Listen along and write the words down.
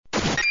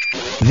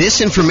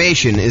This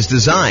information is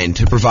designed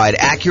to provide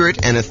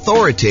accurate and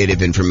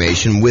authoritative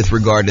information with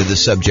regard to the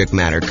subject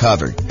matter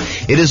covered.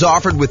 It is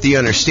offered with the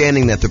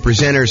understanding that the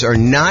presenters are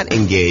not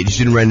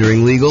engaged in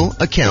rendering legal,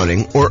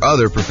 accounting, or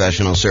other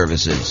professional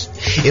services.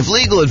 If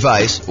legal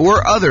advice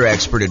or other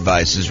expert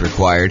advice is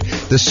required,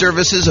 the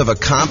services of a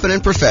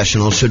competent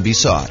professional should be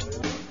sought.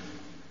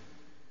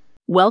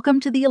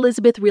 Welcome to the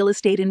Elizabeth Real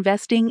Estate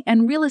Investing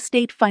and Real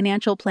Estate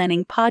Financial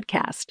Planning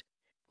podcast.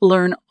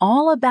 Learn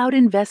all about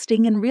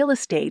investing in real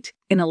estate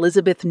in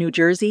Elizabeth, New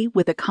Jersey,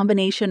 with a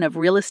combination of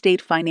real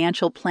estate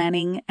financial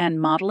planning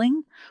and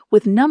modeling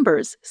with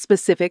numbers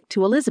specific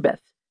to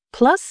Elizabeth,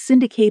 plus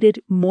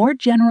syndicated, more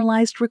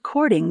generalized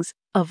recordings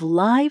of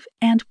live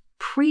and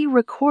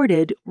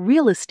pre-recorded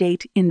real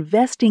estate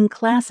investing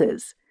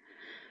classes.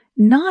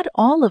 Not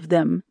all of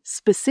them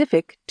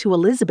specific to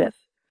Elizabeth.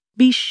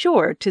 Be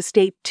sure to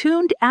stay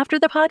tuned after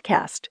the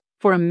podcast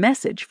for a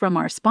message from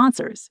our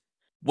sponsors.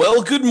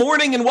 Well, good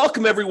morning and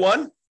welcome,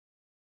 everyone.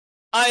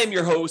 I am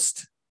your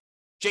host,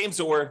 James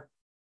Orr,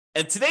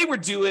 and today we're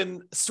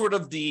doing sort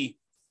of the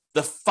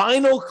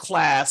final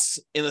class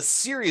in a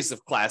series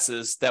of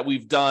classes that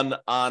we've done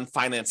on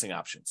financing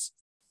options.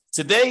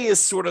 Today is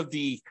sort of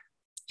the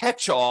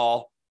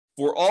catch-all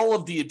for all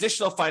of the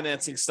additional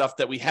financing stuff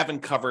that we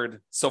haven't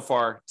covered so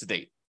far to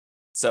date.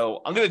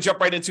 So I'm going to jump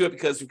right into it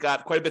because we've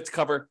got quite a bit to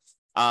cover,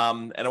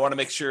 and I want to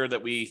make sure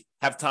that we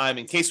have time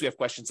in case we have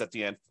questions at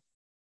the end.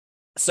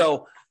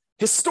 So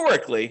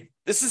historically,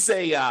 this is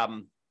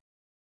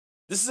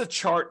a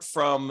chart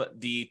from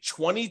the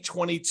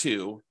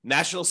 2022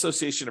 National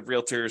Association of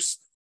Realtors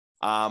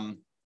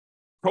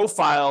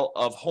profile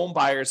of home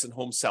buyers and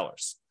home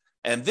sellers.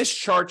 And this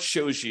chart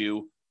shows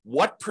you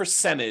what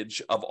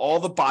percentage of all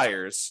the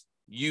buyers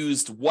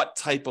used what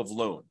type of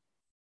loan.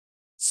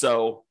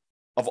 So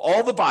of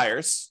all the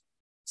buyers,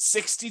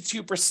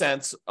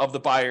 62% of the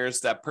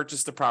buyers that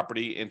purchased the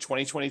property in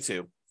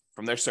 2022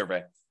 from their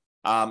survey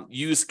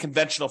use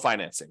conventional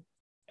financing.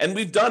 And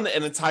we've done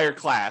an entire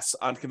class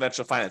on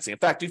conventional financing. In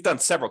fact, we've done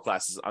several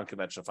classes on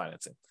conventional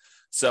financing.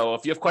 So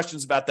if you have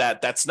questions about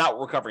that, that's not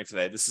what we're covering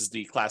today. This is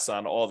the class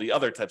on all the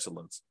other types of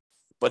loans.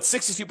 But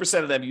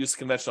 62% of them use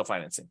conventional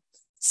financing.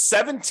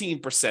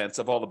 17%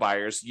 of all the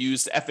buyers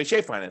used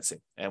FHA financing.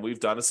 And we've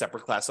done a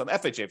separate class on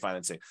FHA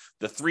financing.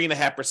 The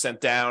 3.5%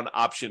 down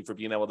option for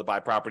being able to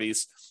buy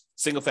properties,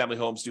 single family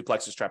homes,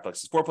 duplexes,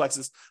 triplexes,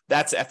 fourplexes,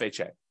 that's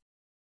FHA.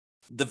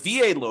 The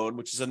VA loan,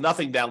 which is a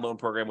nothing down loan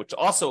program, which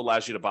also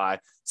allows you to buy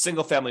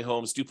single family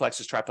homes,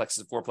 duplexes, triplexes,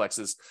 and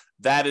fourplexes,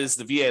 that is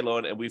the VA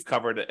loan, and we've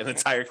covered an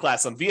entire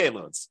class on VA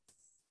loans.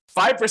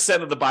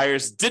 5% of the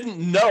buyers didn't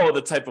know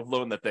the type of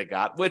loan that they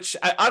got, which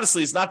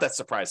honestly is not that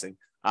surprising.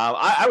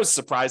 I was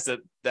surprised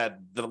that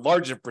the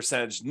larger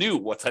percentage knew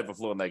what type of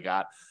loan they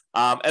got.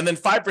 And then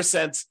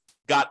 5%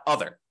 got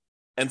other.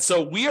 And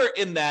so we are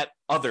in that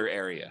other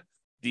area.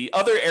 The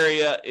other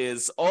area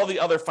is all the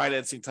other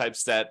financing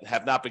types that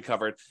have not been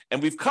covered,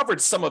 and we've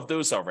covered some of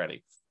those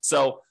already.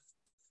 So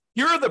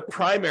here are the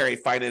primary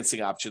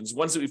financing options,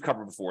 ones that we've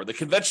covered before. The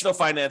conventional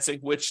financing,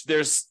 which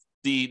there's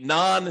the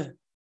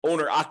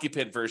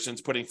non-owner-occupant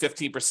versions, putting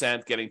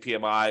 15%, getting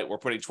PMI, or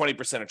putting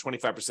 20% or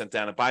 25%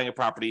 down and buying a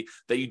property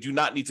that you do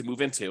not need to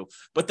move into.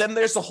 But then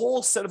there's a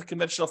whole set of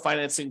conventional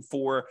financing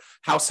for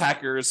house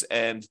hackers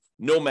and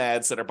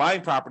nomads that are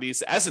buying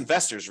properties as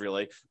investors,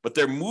 really, but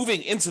they're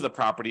moving into the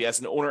property as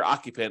an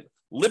owner-occupant,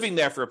 living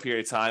there for a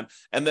period of time,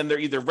 and then they're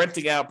either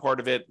renting out part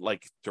of it,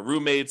 like to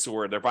roommates,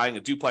 or they're buying a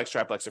duplex,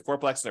 triplex, or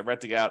fourplex, and they're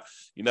renting out,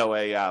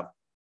 a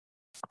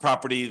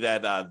property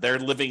that they're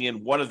living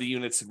in one of the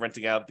units and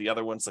renting out the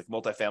other ones, like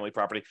multifamily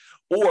property,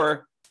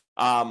 or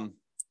I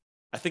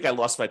think I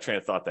lost my train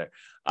of thought there,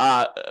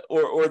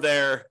 or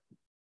they're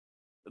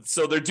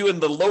doing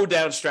the low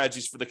down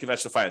strategies for the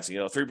conventional financing,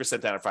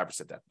 3% down or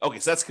 5% down. Okay,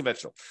 so that's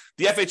conventional.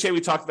 The FHA, we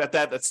talked about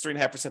that. That's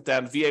 3.5%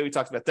 down. VA, we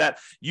talked about that.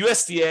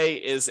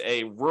 USDA is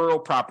a rural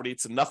property.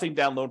 It's a nothing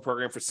down loan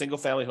program for single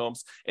family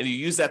homes, and you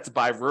use that to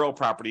buy rural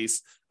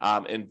properties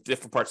in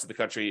different parts of the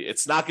country.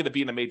 It's not going to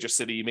be in a major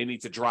city. You may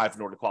need to drive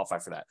in order to qualify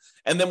for that.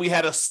 And then we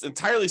had an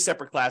entirely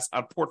separate class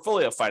on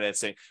portfolio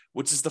financing,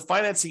 which is the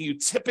financing you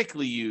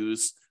typically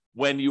use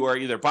when you are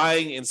either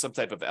buying in some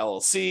type of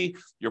LLC,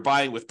 you're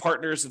buying with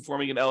partners and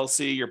forming an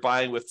LLC, you're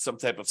buying with some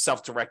type of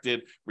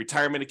self-directed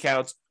retirement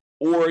account,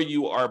 or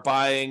you are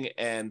buying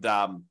and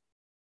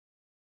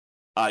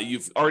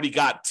you've already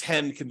got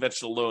 10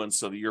 conventional loans,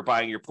 so that you're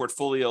buying your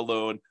portfolio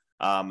loan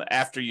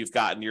after you've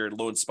gotten your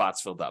loan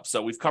spots filled up.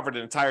 So we've covered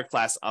an entire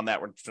class on that.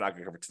 We're not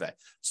going to cover today.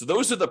 So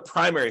those are the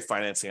primary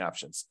financing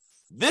options.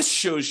 This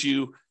shows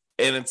you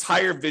an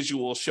entire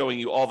visual showing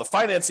you all the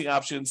financing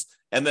options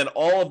and then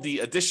all of the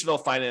additional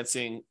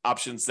financing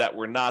options that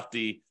were not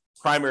the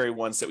primary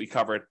ones that we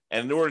covered.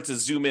 And in order to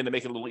zoom in and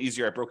make it a little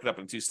easier, I broke it up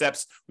in 2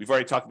 steps. We've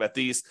already talked about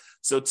these.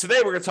 So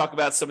today we're going to talk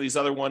about some of these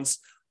other ones.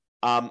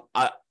 I'm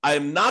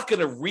not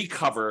going to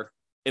recover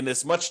in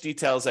as much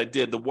detail as I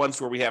did the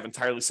ones where we have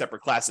entirely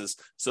separate classes.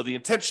 So the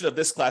intention of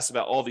this class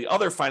about all the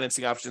other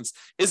financing options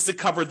is to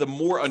cover the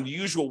more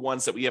unusual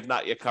ones that we have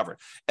not yet covered.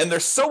 And they're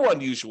so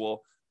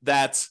unusual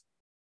that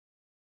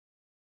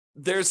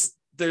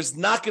there's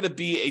not going to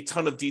be a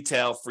ton of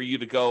detail for you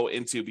to go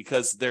into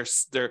because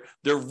they're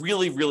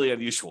really, really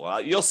unusual.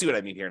 You'll see what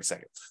I mean here in a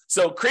second.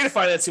 So creative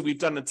financing, we've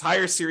done an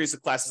entire series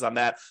of classes on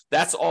that.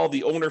 That's all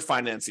the owner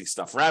financing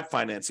stuff, wrap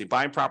financing,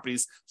 buying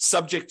properties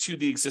subject to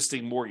the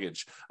existing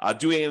mortgage,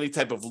 doing any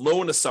type of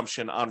loan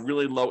assumption on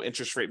really low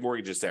interest rate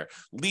mortgages there,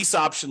 lease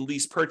option,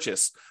 lease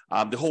purchase,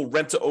 the whole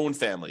rent to own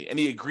family,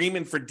 any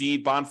agreement for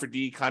deed, bond for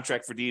deed,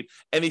 contract for deed,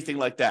 anything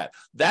like that.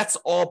 That's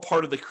all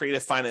part of the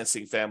creative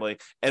financing family.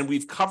 And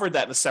we've covered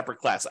that in a separate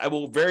class. I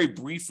will very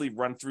briefly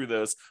run through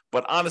those,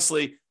 but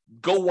honestly,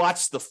 go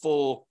watch the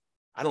full,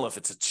 I don't know if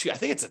it's I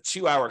think it's a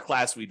 2-hour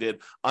class we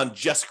did on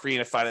just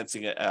creative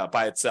financing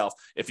by itself,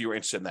 if you were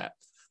interested in that.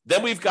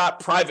 Then we've got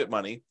private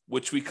money,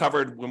 which we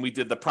covered when we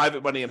did the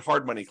private money and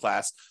hard money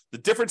class. The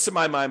difference in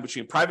my mind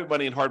between private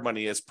money and hard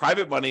money is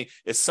private money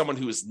is someone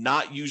who is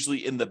not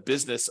usually in the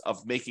business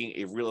of making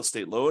a real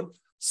estate loan.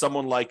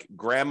 Someone like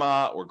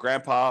grandma or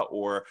grandpa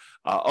or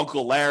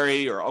Uncle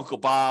Larry or Uncle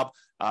Bob,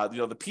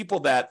 the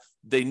people that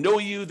they know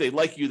you, they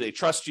like you, they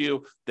trust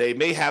you. They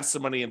may have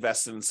some money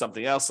invested in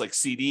something else like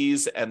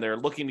CDs, and they're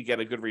looking to get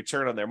a good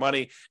return on their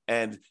money.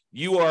 And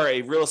you are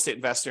a real estate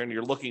investor and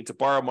you're looking to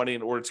borrow money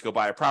in order to go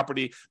buy a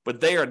property,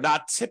 but they are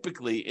not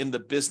typically in the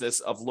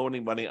business of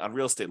loaning money on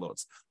real estate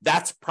loans.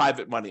 That's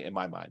private money in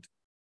my mind.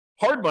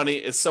 Hard money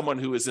is someone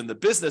who is in the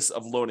business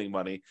of loaning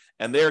money,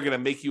 and they're going to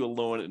make you a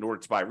loan in order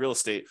to buy real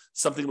estate,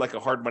 something like a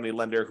hard money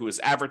lender who is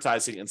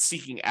advertising and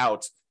seeking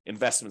out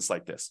investments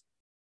like this.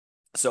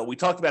 So we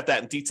talked about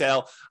that in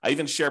detail. I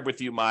even shared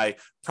with you my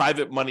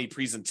private money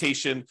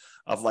presentation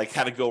of like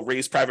how to go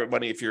raise private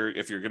money if you're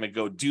going to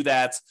go do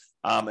that.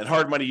 And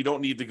hard money, you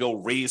don't need to go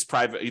raise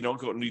private. You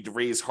don't need to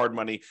raise hard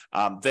money.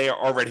 They are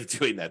already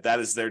doing that.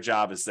 That is their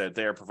job, is that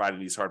they're providing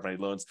these hard money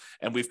loans.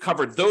 And we've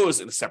covered those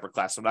in a separate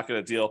class. So I'm not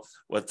going to deal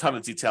with a ton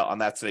of detail on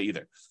that today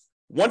either.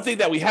 One thing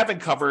that we haven't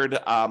covered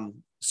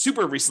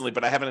super recently,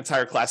 but I have an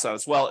entire class on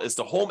as well, is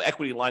the home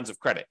equity lines of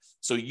credit.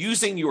 So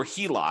using your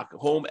HELOC,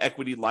 home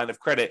equity line of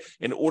credit,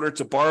 in order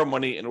to borrow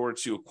money in order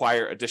to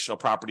acquire additional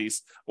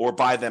properties or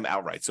buy them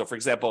outright. So for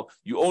example,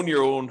 you own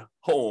your own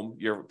home,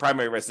 your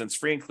primary residence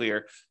free and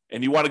clear,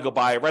 and you want to go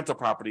buy a rental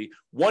property.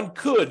 One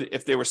could,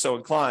 if they were so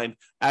inclined,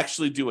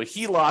 actually do a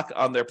HELOC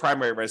on their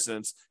primary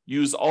residence,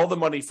 use all the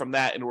money from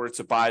that in order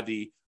to buy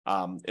the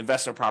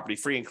investment property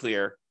free and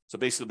clear. So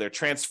basically, they're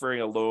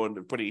transferring a loan,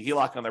 they're putting a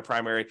HELOC on their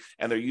primary,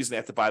 and they're using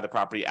that to buy the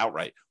property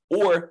outright.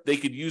 Or they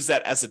could use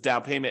that as a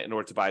down payment in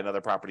order to buy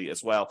another property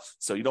as well.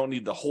 So you don't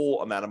need the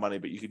whole amount of money,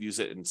 but you could use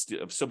it and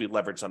still be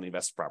leveraged on the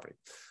invested property.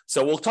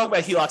 So we'll talk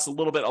about HELOCs a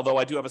little bit, although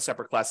I do have a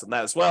separate class on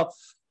that as well.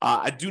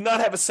 I do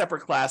not have a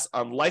separate class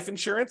on life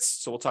insurance,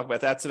 so we'll talk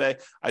about that today.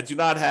 I do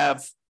not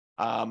have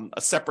a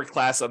separate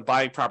class on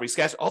buying properties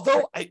cash,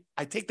 although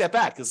I take that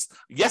back, because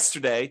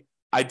yesterday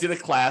I did a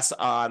class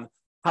on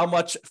how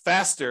much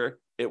faster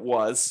it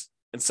was,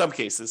 in some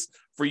cases,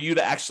 for you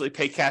to actually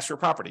pay cash for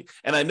property.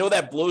 And I know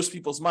that blows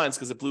people's minds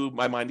because it blew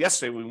my mind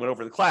yesterday when we went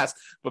over the class.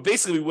 But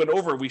basically,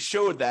 we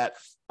showed that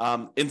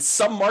in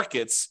some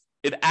markets,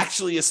 it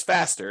actually is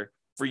faster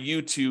for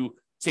you to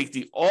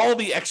take all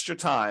the extra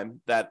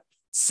time, that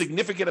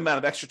significant amount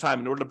of extra time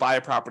in order to buy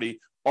a property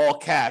all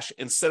cash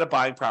instead of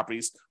buying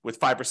properties with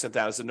 5%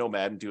 down as a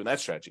nomad and doing that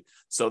strategy.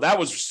 So that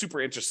was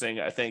super interesting,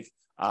 I think,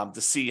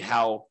 to see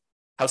how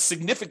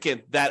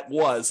significant that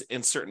was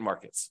in certain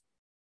markets.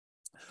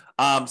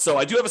 So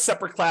I do have a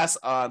separate class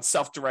on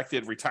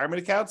self-directed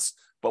retirement accounts,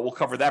 but we'll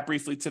cover that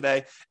briefly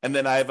today. And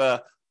then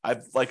I've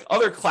like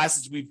other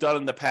classes we've done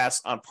in the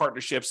past on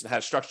partnerships and how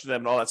to structure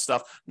them and all that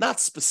stuff, not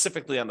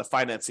specifically on the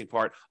financing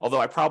part, although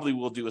I probably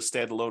will do a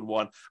standalone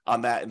one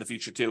on that in the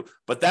future too.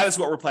 But that is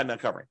what we're planning on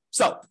covering.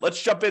 So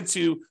let's jump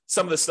into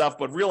some of the stuff,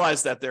 but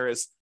realize that there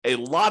is a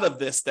lot of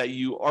this that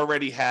you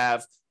already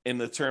have in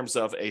the terms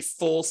of a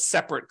full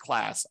separate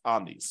class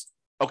on these.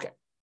 Okay.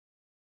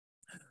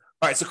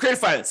 All right, so creative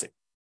financing.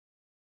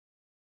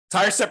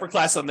 Entire separate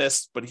class on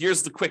this, but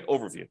here's the quick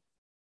overview.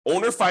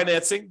 Owner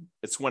financing,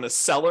 it's when a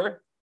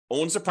seller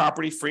owns a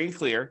property free and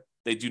clear,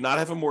 they do not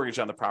have a mortgage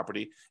on the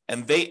property,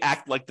 and they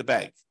act like the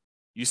bank.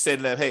 You say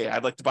to them, hey,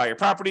 I'd like to buy your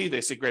property.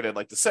 They say, great, I'd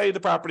like to sell you the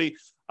property.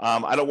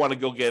 I don't want to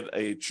go get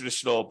a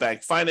traditional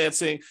bank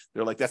financing.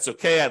 They're like, that's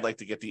okay. I'd like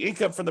to get the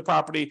income from the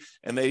property.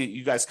 And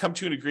you guys come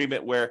to an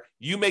agreement where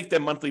you make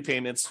them monthly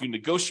payments, you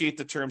negotiate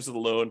the terms of the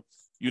loan,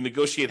 you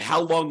negotiate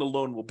how long the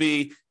loan will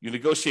be. You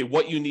negotiate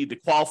what you need to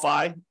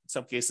qualify. In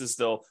some cases,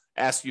 they'll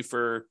ask you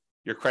for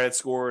your credit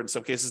score. In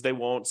some cases, they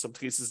won't. Some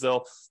cases,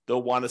 they'll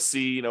want to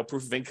see,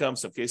 proof of income.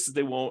 Some cases,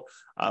 they won't.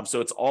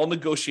 So it's all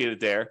negotiated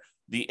there.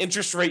 The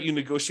interest rate you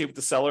negotiate with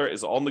the seller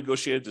is all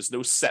negotiated. There's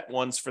no set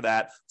ones for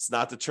that. It's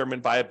not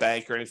determined by a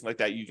bank or anything like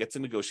that. You get to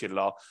negotiate it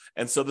all.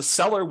 And so the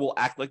seller will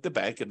act like the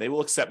bank, and they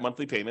will accept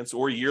monthly payments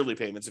or yearly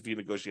payments if you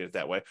negotiate it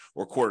that way,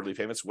 or quarterly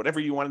payments, whatever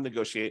you want to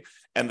negotiate.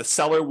 And the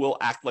seller will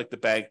act like the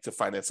bank to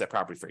finance that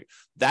property for you.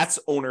 That's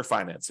owner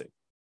financing.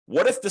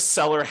 What if the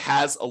seller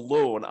has a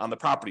loan on the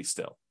property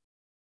still?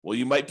 Well,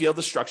 you might be able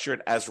to structure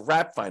it as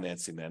wrap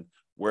financing then,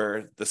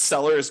 where the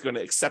seller is going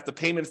to accept the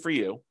payment for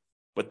you.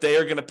 but they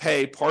are going to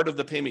pay part of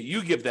the payment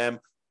you give them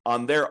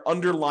on their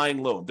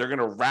underlying loan. They're going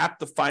to wrap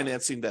the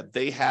financing that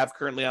they have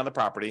currently on the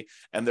property,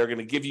 and they're going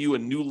to give you a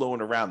new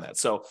loan around that.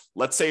 So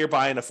let's say you're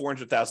buying a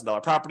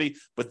 $400,000 property,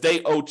 but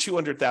they owe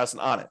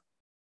 $200,000 on it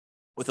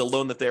with a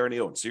loan that they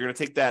already own. So you're going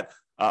to take that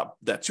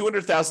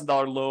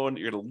 $200,000 loan,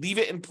 you're going to leave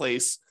it in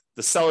place.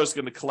 The seller is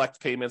going to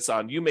collect payments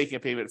on you making a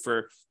payment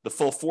for the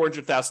full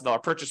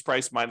 $400,000 purchase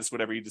price minus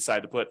whatever you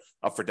decide to put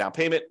up for down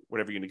payment,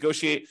 whatever you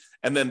negotiate.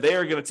 And then they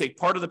are going to take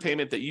part of the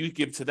payment that you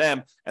give to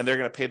them, and they're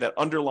going to pay that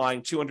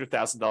underlying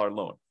 $200,000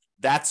 loan.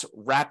 That's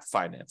wrap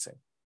financing.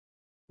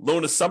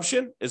 Loan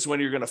assumption is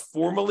when you're going to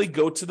formally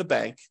go to the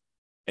bank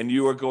and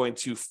you are going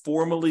to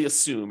formally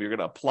assume, you're going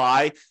to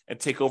apply and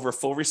take over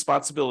full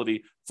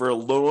responsibility for a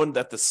loan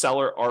that the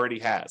seller already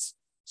has.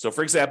 So,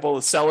 for example,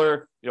 the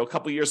seller, a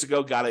couple of years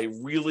ago got a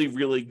really,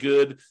 really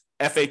good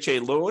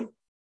FHA loan,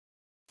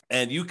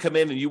 and you come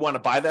in and you want to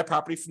buy that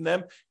property from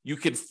them. You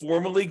can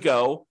formally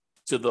go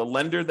to the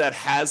lender that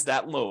has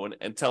that loan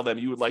and tell them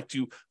you would like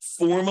to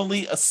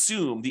formally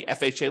assume the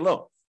FHA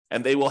loan,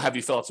 and they will have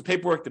you fill out some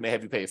paperwork. They may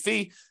have you pay a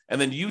fee,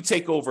 and then you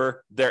take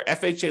over their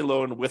FHA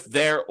loan with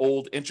their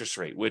old interest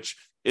rate, which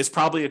is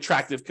probably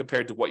attractive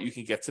compared to what you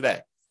can get today.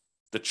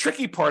 The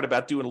tricky part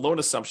about doing loan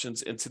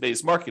assumptions in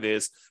today's market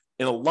is,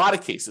 in a lot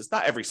of cases,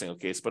 not every single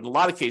case, but in a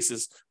lot of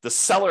cases, the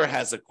seller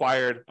has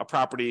acquired a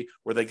property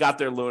where they got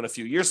their loan a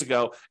few years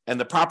ago, and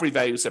the property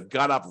values have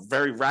gone up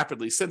very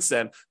rapidly since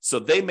then. So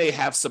they may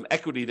have some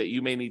equity that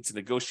you may need to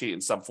negotiate in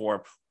some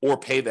form or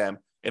pay them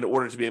in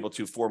order to be able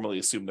to formally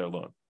assume their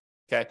loan.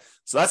 Okay,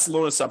 so that's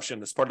loan assumption.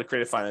 That's part of the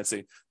creative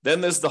financing.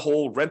 Then there's the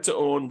whole rent to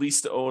own,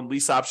 lease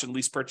option,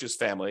 lease purchase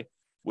family,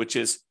 which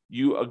is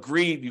you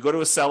go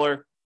to a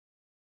seller.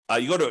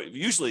 You go to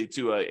usually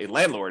to a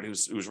landlord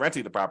who's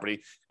renting the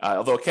property,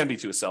 although it can be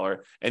to a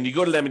seller, and you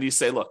go to them and you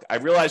say, look, I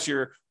realize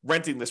you're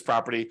renting this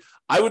property.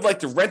 I would like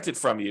to rent it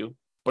from you,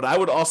 but I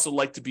would also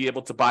like to be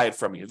able to buy it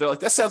from you. They're like,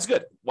 that sounds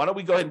good. Why don't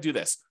we go ahead and do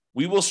this?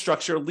 We will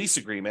structure a lease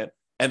agreement,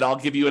 and I'll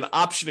give you an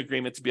option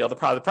agreement to be able to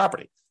buy the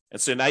property. And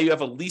so now you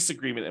have a lease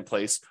agreement in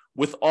place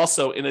with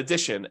also, in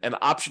addition, an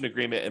option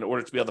agreement in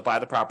order to be able to buy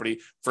the property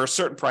for a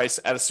certain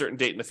price at a certain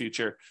date in the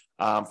future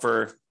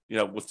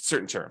with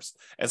certain terms.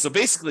 And so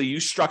basically you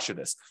structure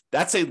this.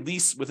 That's a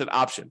lease with an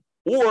option.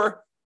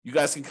 Or you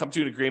guys can come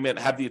to an agreement,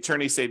 have the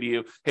attorney say to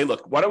you, hey,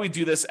 look, why don't we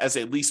do this as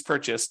a lease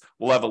purchase?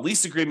 We'll have a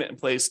lease agreement in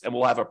place, and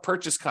we'll have a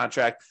purchase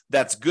contract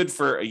that's good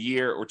for a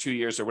year or 2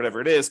 years or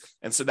whatever it is.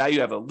 And so now you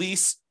have a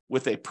lease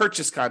with a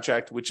purchase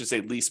contract, which is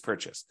a lease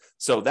purchase.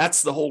 So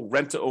that's the whole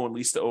rent to own,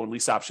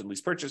 lease option,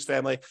 lease purchase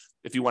family,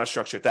 if you want to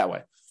structure it that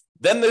way.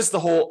 Then there's the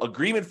whole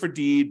agreement for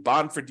deed,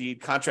 bond for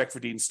deed, contract for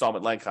deed,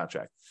 installment land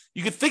contract.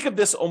 You could think of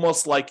this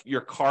almost like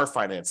your car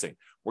financing,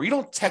 where you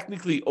don't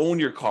technically own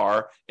your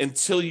car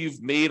until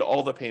you've made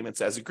all the payments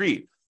as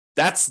agreed.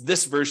 That's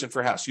this version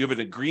for house. You have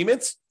an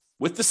agreement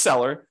with the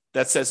seller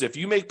that says if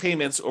you make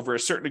payments over a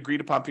certain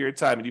agreed upon period of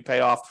time and you pay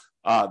off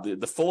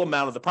the full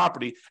amount of the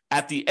property,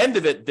 at the end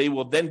of it, they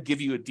will then give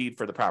you a deed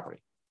for the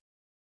property.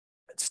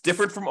 It's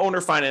different from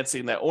owner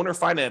financing. That owner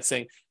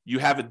financing, you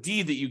have a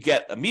deed that you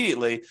get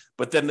immediately,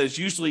 but then there's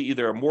usually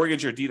either a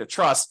mortgage or deed of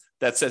trust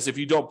that says if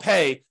you don't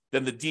pay,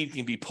 then the deed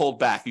can be pulled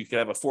back. You can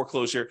have a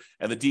foreclosure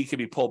and the deed can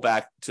be pulled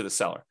back to the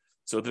seller.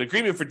 So with an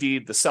agreement for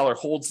deed, the seller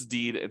holds the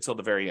deed until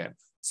the very end.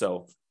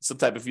 So some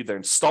type of either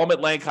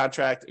installment land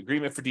contract,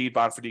 agreement for deed,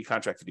 bond for deed,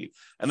 contract for deed.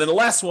 And then the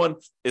last one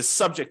is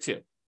subject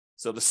to.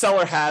 So the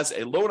seller has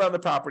a loan on the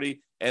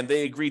property and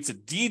they agree to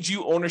deed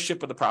you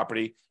ownership of the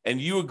property,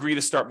 and you agree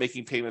to start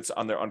making payments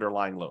on their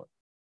underlying loan.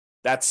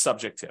 That's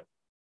subject to.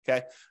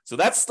 Okay, so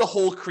that's the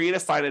whole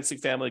creative financing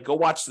family. Go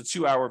watch the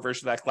 2-hour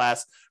version of that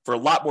class for a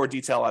lot more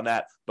detail on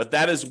that. But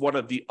that is one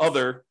of the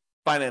other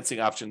financing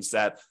options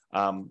that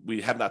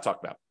we have not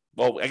talked about.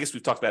 Well, I guess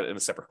we've talked about it in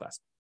a separate class.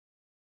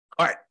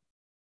 All right,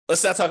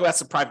 let's now talk about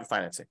some private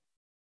financing.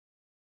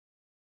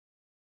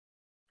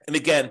 And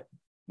again,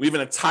 we have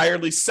an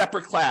entirely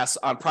separate class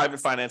on private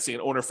financing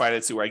and owner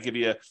financing where I give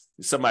you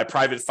some of my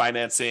private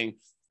financing.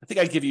 I think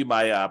I give you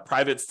my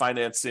private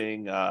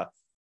financing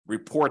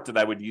report that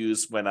I would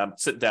use when I'm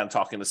sitting down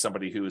talking to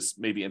somebody who is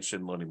maybe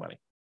interested in loaning money.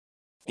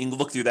 You can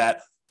look through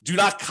that. Do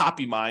not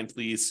copy mine,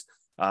 please.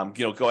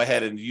 Go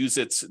ahead and use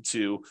it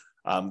to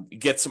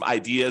get some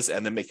ideas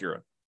and then make your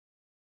own.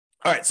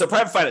 All right, so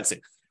private financing.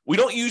 We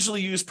don't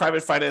usually use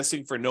private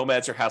financing for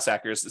nomads or house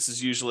hackers. This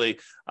is usually,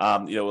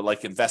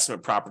 like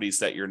investment properties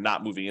that you're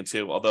not moving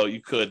into, although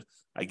you could,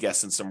 I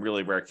guess, in some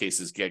really rare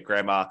cases, get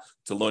grandma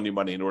to loan you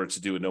money in order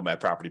to do a nomad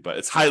property, but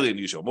it's highly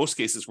unusual. Most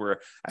cases, we're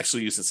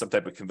actually using some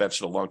type of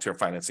conventional long-term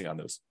financing on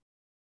those.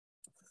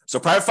 So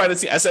private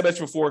financing, as I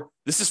mentioned before,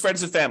 this is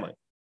friends and family.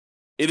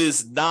 It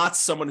is not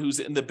someone who's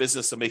in the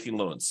business of making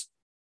loans.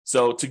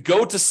 So to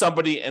go to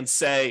somebody and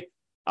say,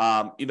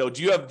 do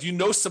you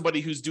know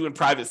somebody who's doing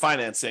private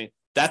financing?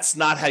 That's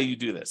not how you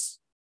do this.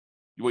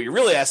 What you're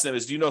really asking them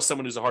is, do you know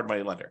someone who's a hard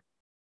money lender?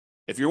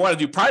 If you want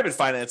to do private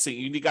financing,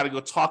 you got to go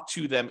talk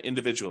to them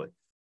individually.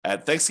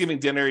 At Thanksgiving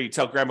dinner, you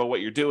tell grandma what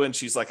you're doing.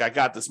 She's like, I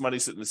got this money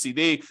sitting in the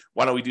CD.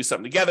 Why don't we do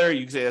something together?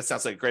 You can say, that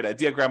sounds like a great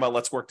idea, grandma.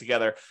 Let's work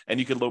together. And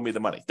you can loan me the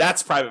money.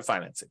 That's private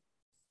financing.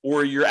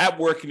 Or you're at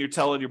work and you're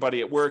telling your buddy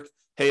at work,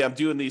 hey, I'm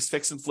doing these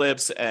fix and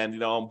flips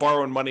and, I'm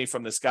borrowing money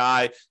from this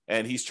guy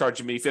and he's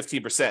charging me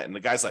 15%. And the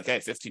guy's like, hey,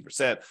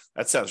 15%,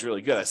 that sounds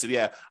really good. I said,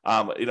 yeah.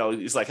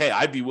 He's like, hey,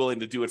 I'd be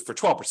willing to do it for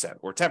 12%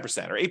 or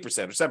 10% or 8%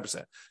 or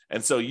 7%.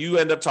 And so you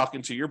end up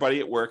talking to your buddy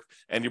at work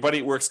and your buddy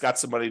at work's got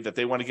some money that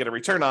they want to get a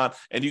return on.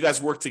 And you guys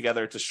work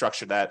together to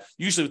structure that,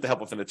 usually with the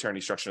help of an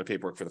attorney structuring the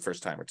paperwork for the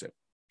first time or two.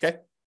 Okay.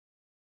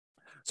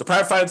 So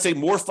private financing,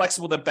 more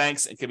flexible than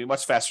banks and can be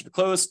much faster to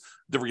close.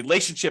 The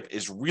relationship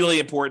is really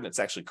important. It's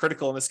actually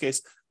critical in this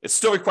case. It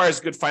still requires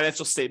a good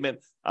financial statement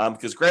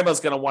because grandma's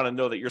going to want to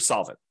know that you're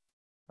solvent,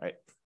 right?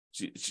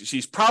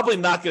 She's probably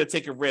not going to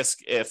take a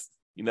risk if,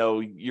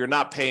 you're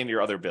not paying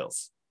your other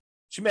bills.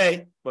 She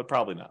may, but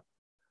probably not.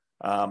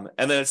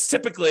 And then it's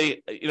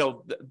typically,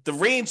 the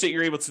range that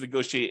you're able to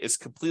negotiate is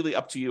completely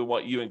up to you,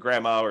 what you and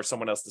grandma or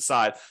someone else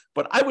decide.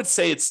 But I would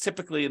say it's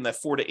typically in the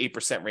 4 to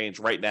 8% range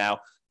right now.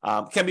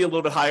 Can be a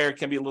little bit higher,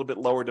 can be a little bit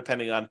lower,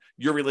 depending on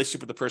your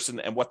relationship with the person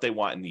and what they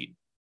want and need.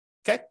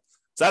 Okay,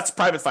 so that's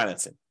private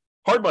financing.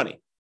 Hard money,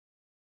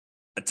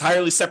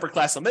 entirely separate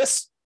class on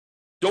this.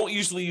 Don't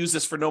usually use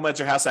this for nomads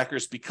or house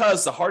hackers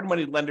because the hard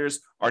money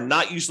lenders are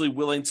not usually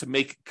willing to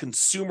make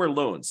consumer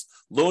loans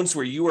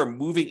where you are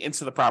moving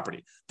into the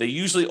property. They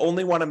usually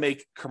only want to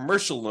make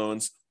commercial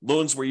loans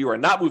where you are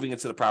not moving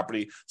into the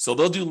property. So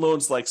they'll do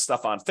loans like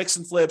stuff on fix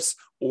and flips,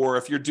 or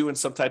if you're doing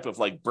some type of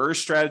like BRRRR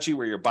strategy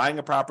where you're buying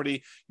a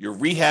property, you're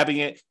rehabbing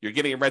it, you're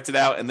getting it rented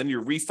out, and then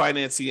you're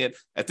refinancing it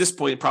at this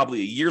point,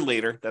 probably a year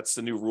later. That's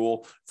the new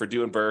rule for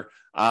doing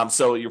BRRRR.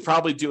 So you're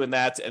probably doing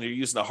that and you're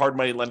using a hard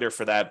money lender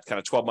for that kind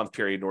of 12-month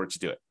period in order to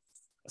do it.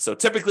 So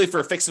typically for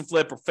a fix and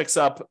flip or fix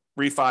up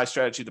refi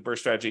strategy, the BRRRR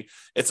strategy,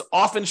 it's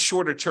often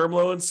shorter term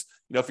loans.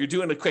 If you're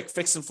doing a quick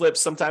fix and flip,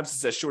 sometimes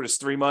it's as short as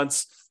 3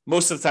 months.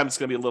 Most of the time, it's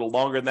going to be a little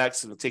longer than that.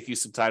 So it'll take you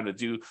some time to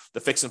do the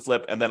fix and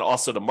flip and then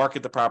also to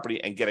market the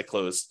property and get it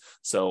closed.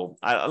 So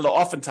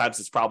oftentimes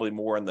it's probably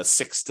more in the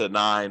 6 to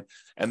 9.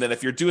 And then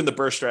if you're doing the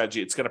BRRRR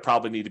strategy, it's going to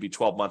probably need to be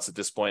 12 months at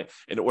this point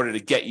in order to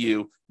get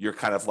you your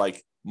kind of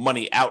like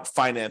money out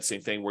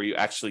financing thing where you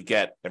actually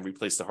get and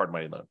replace the hard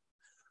money loan.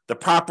 The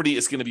property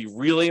is going to be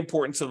really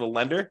important to the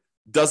lender.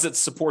 Does it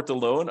support the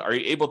loan? Are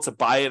you able to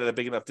buy it at a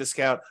big enough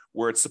discount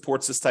where it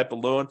supports this type of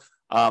loan?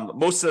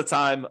 Most of the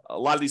time, a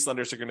lot of these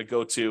lenders are going to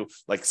go to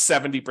like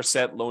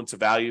 70% loan to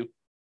value,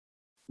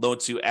 loan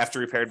to after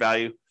repaired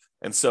value.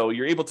 And so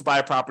you're able to buy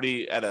a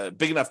property at a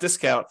big enough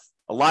discount.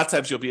 A lot of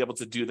times you'll be able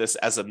to do this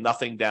as a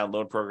nothing down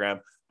loan program.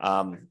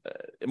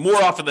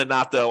 More often than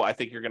not, though, I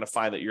think you're going to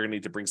find that you're going to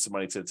need to bring some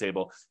money to the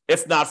table,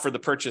 if not for the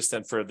purchase,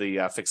 then for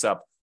the fix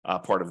up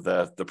part of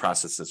the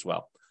process as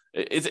well.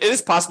 It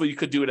is possible you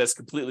could do it as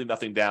completely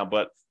nothing down,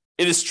 but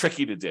it is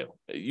tricky to do.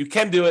 You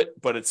can do it,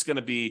 but it's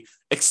going to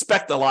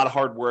expect a lot of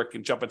hard work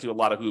and jump into a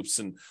lot of hoops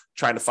and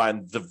trying to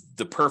find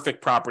the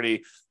perfect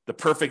property, the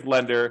perfect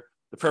lender,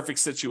 the perfect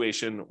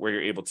situation where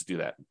you're able to do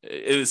that.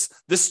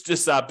 This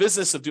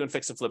business of doing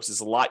fix and flips is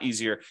a lot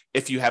easier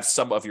if you have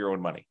some of your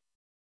own money.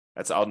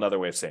 That's another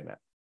way of saying that.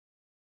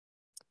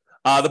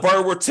 The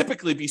borrower will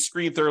typically be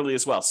screened thoroughly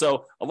as well.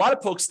 So a lot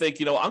of folks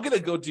think, I'm going to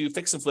go do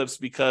fix and flips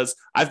because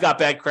I've got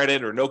bad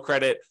credit or no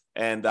credit.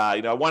 And,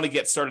 I want to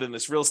get started in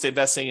this real estate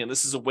investing. And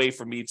this is a way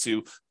for me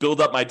to build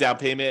up my down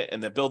payment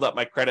and then build up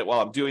my credit while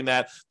I'm doing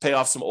that, pay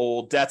off some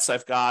old debts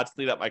I've got,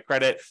 clean up my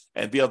credit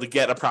and be able to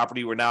get a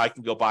property where now I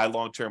can go buy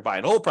long-term buy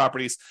and hold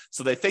properties.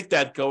 So they think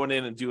that going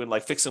in and doing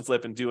like fix and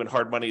flip and doing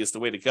hard money is the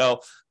way to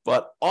go.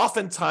 But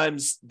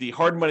oftentimes the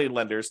hard money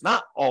lenders,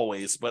 not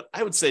always, but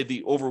I would say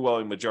the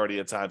overwhelming majority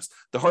of times,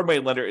 the hard money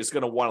lender is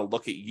going to want to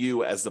look at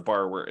you as the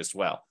borrower as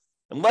well.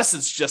 Unless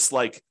it's just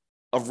like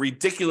a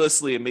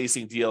ridiculously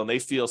amazing deal and they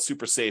feel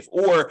super safe,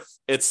 or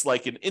it's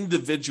like an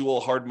individual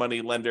hard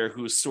money lender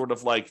who's sort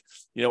of like,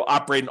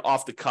 operating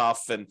off the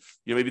cuff and,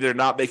 maybe they're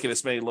not making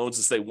as many loans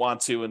as they want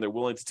to, and they're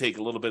willing to take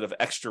a little bit of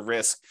extra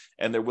risk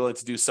and they're willing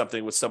to do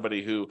something with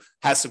somebody who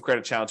has some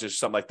credit challenges or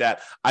something like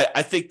that.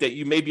 I think that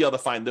you may be able to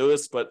find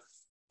those, but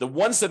the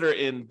ones that are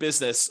in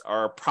business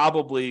are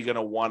probably going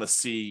to want to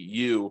see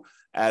you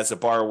as a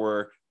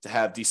borrower to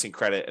have decent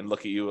credit and look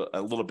at you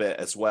a little bit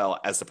as well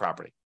as the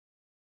property.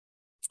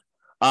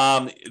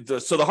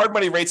 So the hard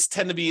money rates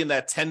tend to be in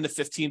that 10 to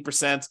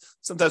 15%,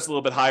 sometimes a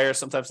little bit higher,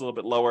 sometimes a little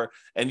bit lower,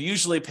 and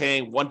usually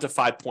paying 1 to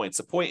 5 points.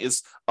 A point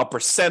is a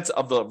percent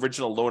of the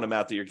original loan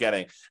amount that you're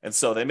getting. And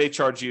so they may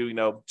charge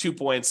you, 2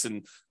 points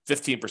and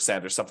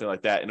 15% or something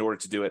like that in order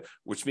to do it,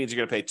 which means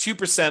you're going to pay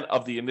 2%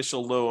 of the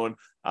initial loan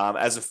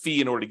as a fee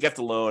in order to get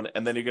the loan.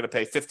 And then you're going to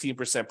pay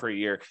 15% per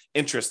year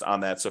interest on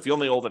that. So if you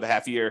only hold it a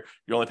half year,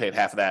 you're only paying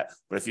half of that.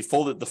 But if you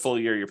fold it the full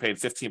year, you're paying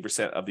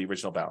 15% of the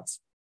original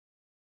balance.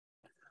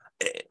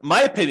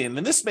 My opinion,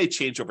 and this may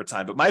change over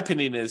time, but my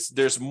opinion is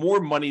there's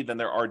more money than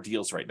there are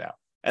deals right now.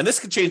 And this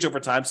could change over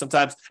time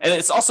sometimes. And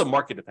it's also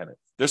market dependent.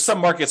 There's some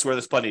markets where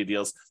there's plenty of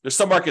deals. There's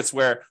some markets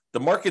where the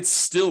market's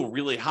still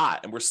really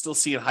hot and we're still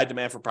seeing high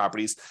demand for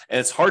properties. And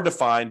it's hard to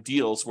find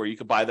deals where you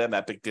can buy them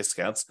at big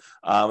discounts,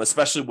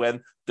 especially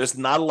when there's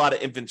not a lot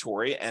of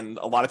inventory and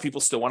a lot of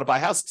people still want to buy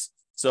houses.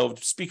 So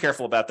just be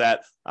careful about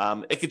that.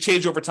 It could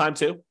change over time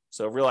too.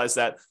 So realize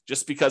that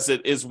just because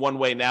it is one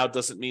way now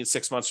doesn't mean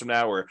 6 months from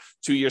now or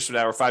 2 years from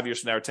now or 5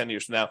 years from now or 10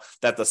 years from now,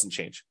 that doesn't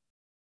change.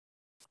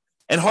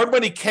 And hard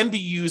money can be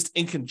used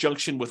in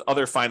conjunction with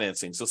other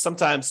financing. So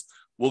sometimes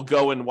we'll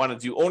go and want to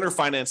do owner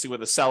financing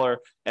with a seller,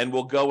 and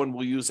we'll go and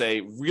we'll use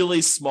a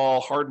really small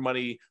hard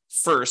money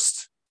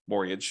first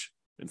mortgage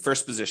in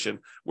first position,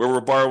 where we're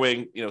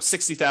borrowing,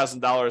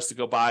 $60,000 to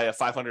go buy a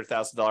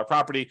 $500,000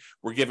 property.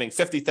 We're giving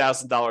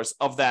 $50,000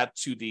 of that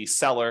to the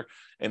seller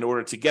in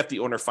order to get the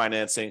owner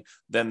financing.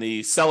 Then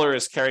the seller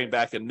is carrying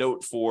back a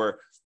note for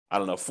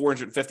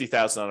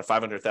 $450,000 on a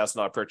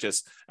 $500,000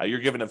 purchase. You're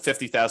giving them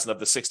 $50,000 of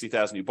the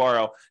 $60,000 you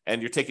borrow,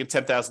 and you're taking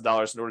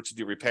 $10,000 in order to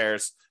do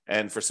repairs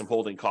and for some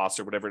holding costs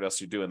or whatever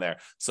else you're doing there.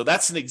 So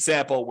that's an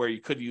example where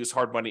you could use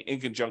hard money in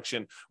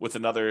conjunction with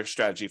another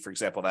strategy, for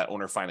example, that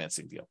owner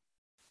financing deal.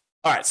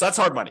 All right, so that's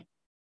hard money.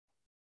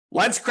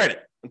 Lines of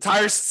credit,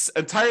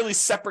 entirely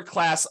separate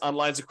class on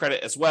lines of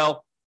credit as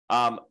well.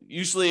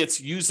 Usually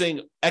it's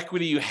using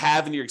equity you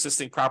have in your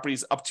existing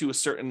properties up to a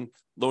certain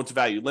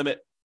loan-to-value limit.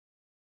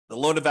 The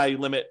loan-to-value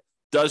limit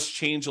does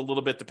change a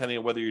little bit depending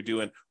on whether you're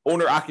doing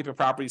owner-occupant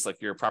properties,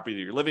 like your property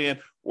that you're living in,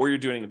 or you're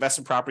doing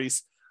investment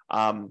properties.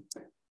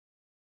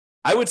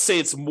 I would say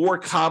it's more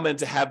common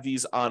to have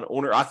these on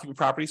owner-occupant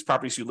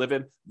properties you live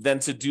in, than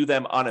to do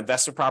them on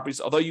investment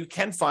properties, although you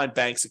can find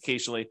banks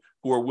occasionally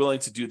who are willing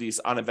to do these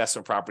on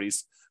investment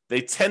properties. They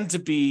tend to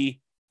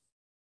be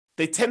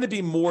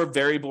more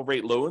variable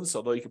rate loans,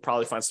 although you could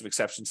probably find some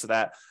exceptions to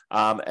that.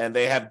 And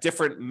they have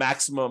different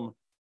maximum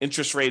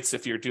interest rates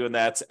if you're doing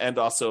that, and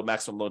also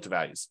maximum loan to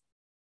values.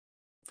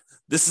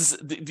 This is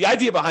the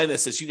idea behind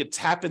this is you could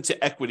tap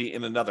into equity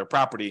in another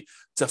property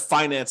to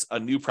finance a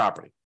new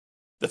property.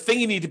 The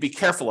thing you need to be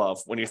careful of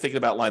when you're thinking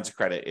about lines of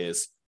credit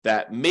is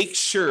that make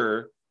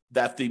sure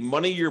that the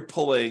money you're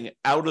pulling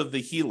out of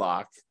the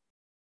HELOC,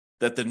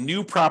 that the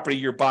new property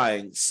you're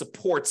buying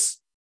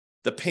supports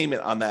the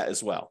payment on that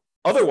as well.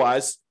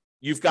 Otherwise,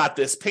 you've got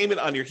this payment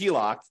on your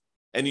HELOC,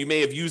 and you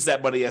may have used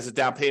that money as a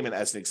down payment,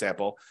 as an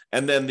example,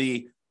 and then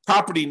the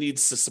property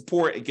needs to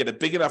support and get a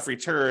big enough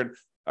return,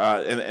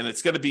 and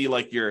it's going to be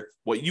like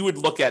what you would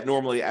look at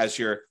normally as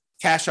your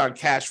cash on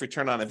cash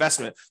return on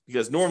investment,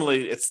 because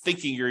normally it's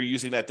thinking you're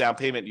using that down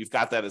payment, you've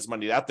got that as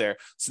money out there.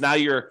 So now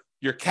your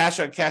cash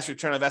on cash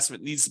return on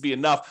investment needs to be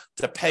enough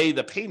to pay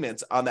the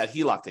payments on that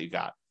HELOC that you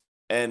got.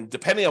 And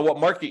depending on what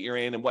market you're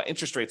in and what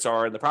interest rates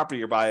are in the property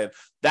you're buying,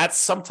 that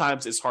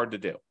sometimes is hard to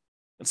do.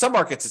 In some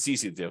markets, it's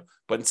easy to do,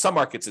 but in some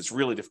markets, it's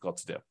really difficult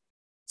to do.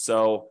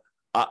 So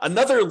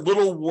another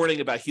little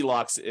warning about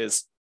HELOCs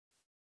is,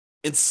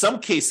 in some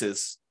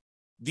cases,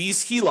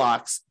 these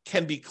HELOCs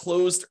can be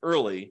closed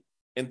early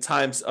in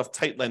times of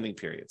tight lending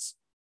periods.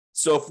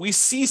 So if we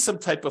see some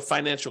type of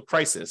financial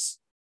crisis,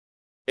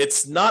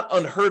 it's not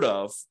unheard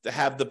of to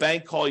have the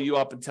bank call you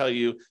up and tell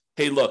you,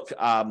 hey, look,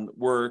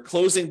 we're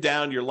closing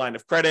down your line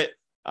of credit.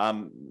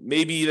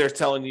 Maybe they're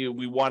telling you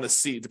we want to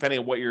see, depending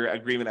on what your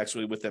agreement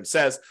actually with them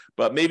says,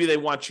 but maybe they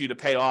want you to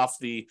pay off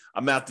the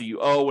amount that you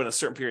owe in a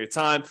certain period of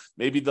time.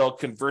 Maybe they'll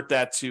convert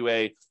that to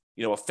a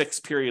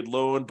fixed period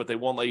loan, but they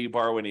won't let you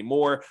borrow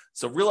anymore.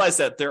 So realize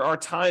that there are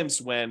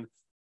times when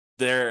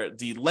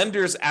the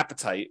lender's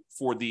appetite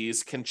for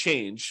these can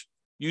change,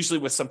 usually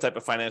with some type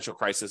of financial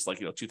crisis, like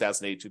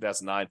 2008,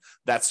 2009,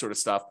 that sort of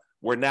stuff,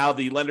 where now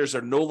the lenders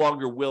are no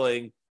longer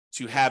willing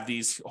to have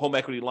these home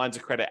equity lines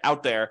of credit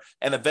out there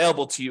and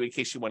available to you in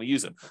case you want to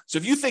use them. So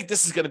if you think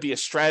this is going to be a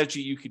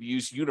strategy you could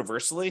use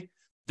universally,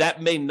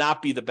 that may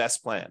not be the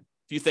best plan.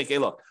 If you think, hey,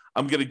 look,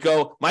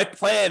 my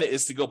plan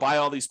is to go buy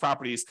all these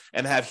properties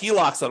and have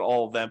HELOCs on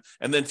all of them,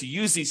 and then to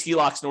use these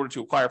HELOCs in order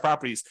to acquire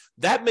properties,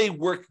 that may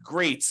work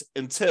great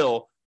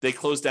until they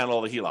close down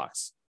all the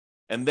HELOCs.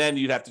 And then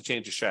you'd have to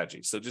change your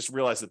strategy. So just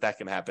realize that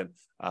can happen,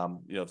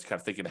 kind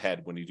of thinking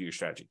ahead when you do your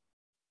strategy.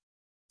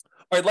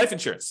 All right, life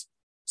insurance.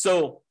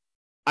 So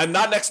I'm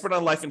not an expert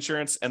on life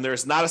insurance, and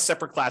there's not a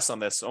separate class on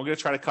this. So I'm going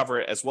to try to cover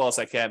it as well as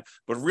I can,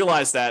 but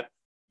realize that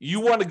you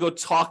want to go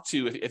talk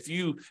to, if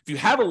you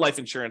have a life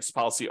insurance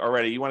policy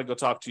already, you want to go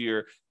talk to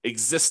your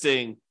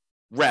existing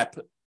rep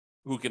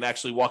who can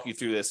actually walk you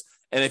through this.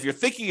 And if you're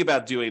thinking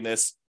about doing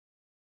this,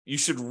 you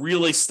should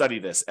really study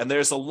this. And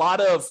there's a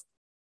lot of,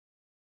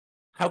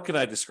 how can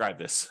I describe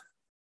this?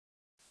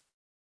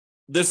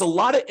 There's a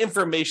lot of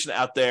information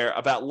out there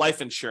about life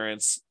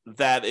insurance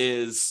that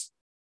is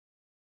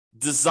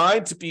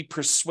designed to be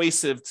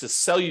persuasive to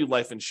sell you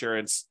life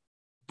insurance,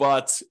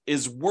 but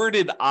is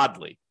worded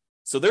oddly.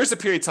 So there's a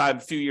period of time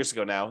a few years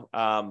ago now,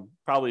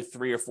 probably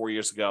 3 or 4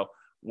 years ago,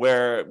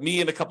 where me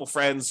and a couple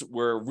friends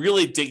were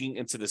really digging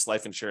into this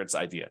life insurance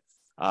idea.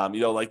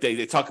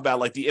 They talk about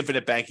like the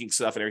infinite banking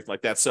stuff and everything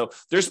like that. So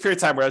there's a period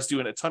of time where I was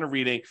doing a ton of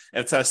reading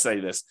and a ton of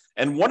study this.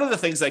 And one of the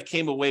things I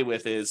came away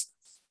with is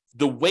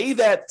the way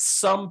that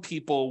some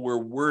people were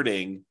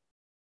wording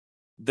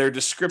their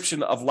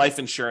description of life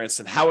insurance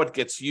and how it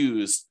gets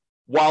used,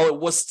 while it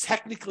was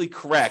technically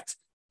correct,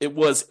 it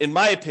was, in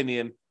my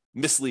opinion,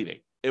 misleading.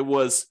 It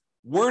was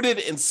worded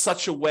in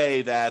such a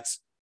way that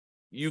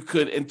you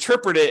could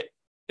interpret it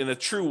in a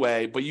true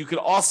way, but you could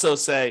also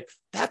say,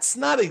 that's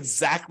not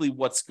exactly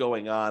what's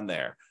going on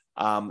there.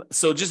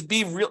 So just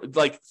be real,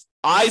 like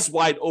eyes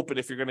wide open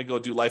if you're going to go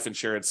do life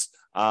insurance.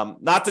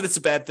 Not that it's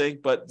a bad thing,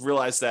 but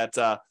realize that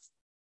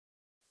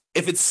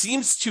if it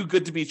seems too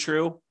good to be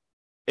true,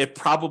 it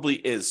probably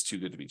is too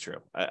good to be true.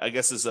 I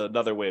guess is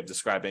another way of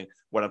describing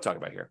what I'm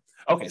talking about here.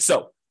 Okay,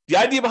 so the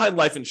idea behind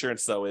life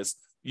insurance, though, is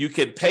you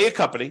can pay a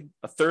company,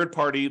 a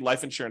third-party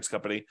life insurance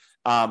company,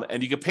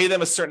 and you can pay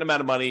them a certain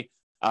amount of money.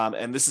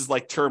 And this is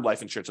like term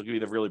life insurance. I'll give you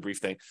the really brief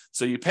thing.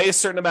 So you pay a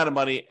certain amount of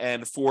money,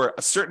 and for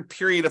a certain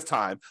period of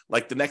time,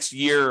 like the next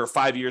year or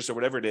 5 years or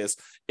whatever it is,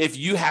 if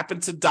you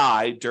happen to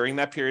die during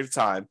that period of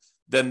time,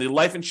 then the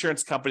life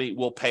insurance company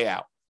will pay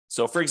out.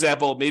 So, for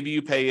example, maybe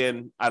you pay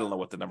in, I don't know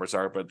what the numbers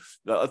are, but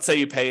let's say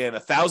you pay in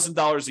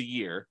 $1,000 a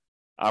year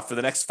for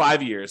the next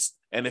 5 years.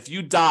 And if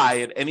you die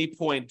at any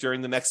point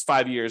during the next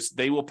 5 years,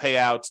 they will pay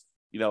out,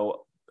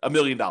 $1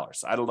 million.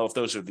 I don't know if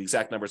those are the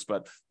exact numbers,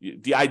 but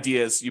the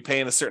idea is you pay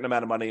in a certain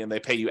amount of money and they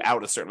pay you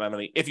out a certain amount of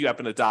money if you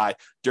happen to die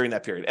during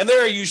that period. And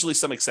there are usually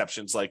some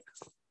exceptions, like,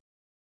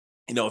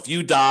 if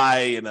you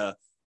die in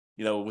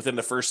within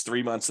the first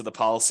 3 months of the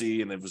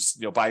policy and it was,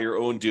 by your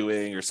own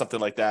doing or something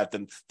like that,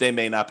 then they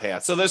may not pay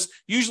out. So there's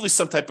usually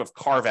some type of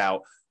carve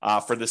out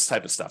for this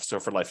type of stuff. So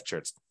for life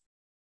insurance.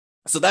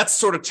 So that's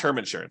sort of term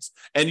insurance,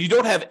 and you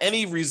don't have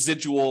any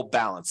residual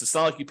balance. It's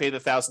not like you pay the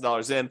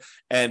 $1,000 in,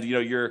 and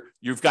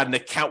you've got an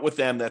account with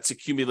them that's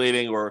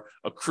accumulating or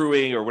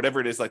accruing or whatever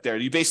it is like there.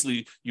 You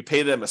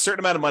pay them a certain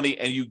amount of money,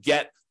 and you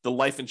get the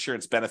life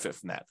insurance benefit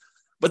from that.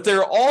 But there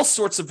are all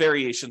sorts of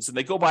variations, and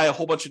they go by a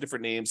whole bunch of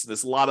different names. And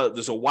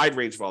there's a wide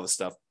range of all this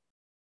stuff.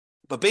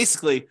 But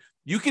basically,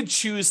 you can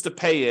choose to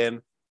pay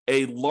in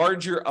a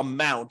larger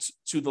amount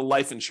to the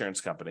life insurance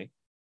company.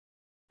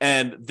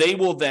 And they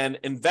will then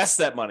invest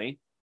that money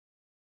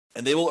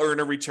and they will earn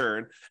a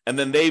return. And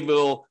then they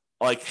will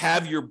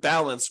have your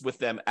balance with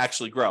them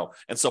actually grow.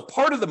 And so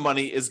part of the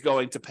money is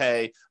going to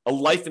pay a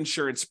life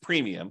insurance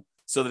premium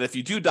so that if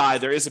you do die,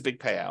 there is a big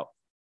payout.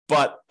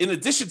 But in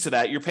addition to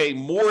that, you're paying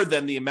more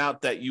than the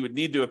amount that you would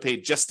need to have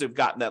paid just to have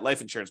gotten that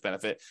life insurance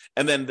benefit.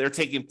 And then they're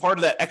taking part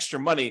of that extra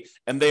money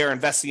and they are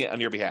investing it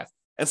on your behalf.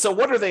 And so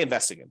what are they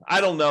investing in? I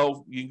don't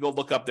know. You can go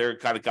look up their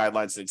kind of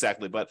guidelines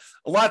exactly, but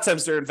a lot of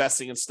times they're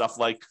investing in stuff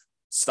like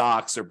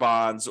stocks or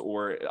bonds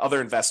or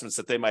other investments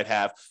that they might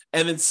have.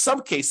 And in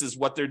some cases,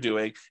 what they're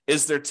doing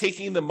is they're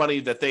taking the money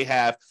that they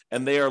have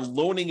and they are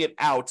loaning it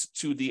out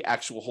to the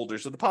actual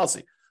holders of the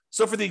policy.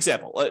 So for the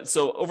example,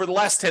 so over the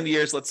last 10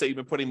 years, let's say you've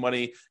been putting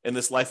money in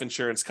this life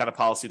insurance kind of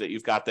policy that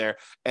you've got there.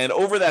 And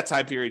over that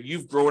time period,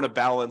 you've grown a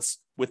balance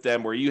with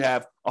them where you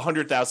have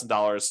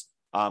 $100,000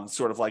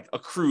 sort of like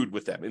accrued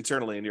with them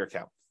internally in your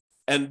account.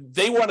 And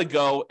they want to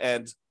go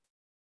and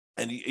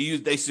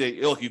they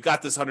say, look, you've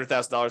got this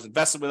 $100,000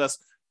 invested with us.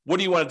 What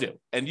do you want to do?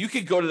 And you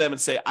could go to them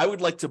and say, I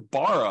would like to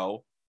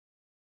borrow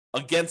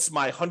against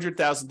my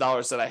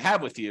 $100,000 that I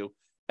have with you.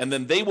 And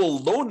then they will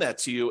loan that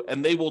to you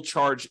and they will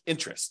charge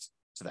interest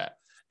to that.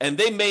 And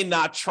they may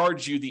not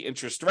charge you the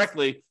interest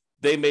directly.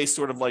 They may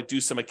sort of do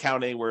some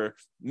accounting where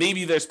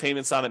maybe there's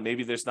payments on it,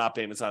 maybe there's not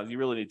payments on it. You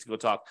really need to go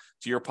talk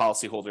to your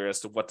policyholder as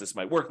to what this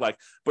might work like.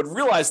 But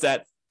realize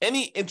that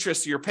any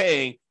interest you're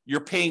paying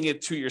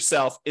it to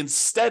yourself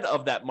instead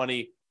of that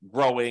money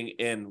growing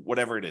in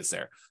whatever it is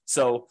there.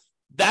 So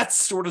that's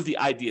sort of the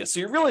idea.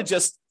 So you're really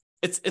just,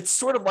 it's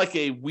sort of like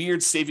a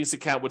weird savings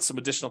account with some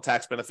additional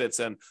tax benefits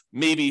and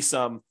maybe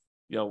some,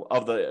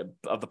 of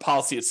the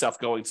policy itself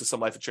going to some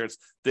life insurance.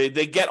 They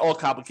get all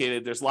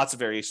complicated. There's lots of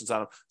variations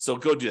on them. So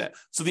go do that.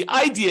 So the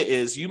idea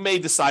is you may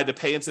decide to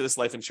pay into this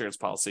life insurance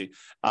policy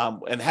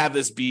and have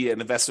this be an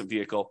investment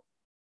vehicle.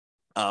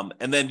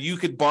 And then you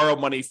could borrow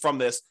money from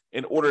this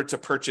in order to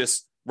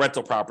purchase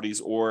rental properties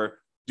or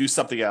do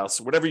something else,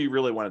 whatever you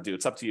really want to do.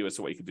 It's up to you as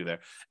to what you can do there.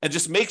 And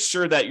just make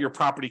sure that your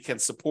property can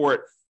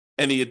support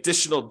any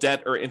additional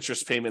debt or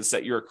interest payments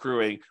that you're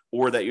accruing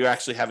or that you're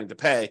actually having to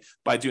pay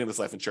by doing this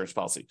life insurance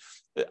policy.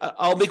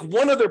 I'll make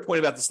one other point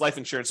about this life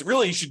insurance.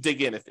 Really, you should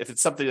dig in if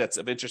it's something that's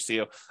of interest to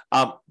you.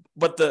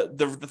 But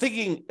the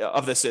thinking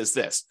of this is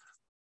this.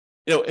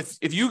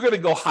 If you're going to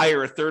go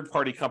hire a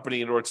third-party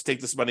company in order to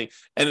take this money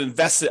and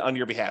invest it on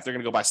your behalf, they're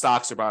going to go buy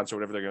stocks or bonds or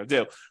whatever they're going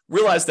to do,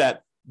 realize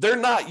that they're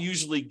not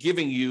usually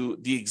giving you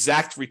the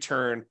exact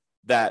return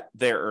that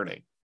they're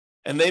earning.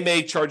 And they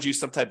may charge you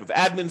some type of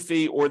admin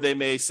fee, or they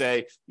may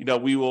say,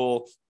 we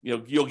will,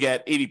 you'll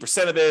get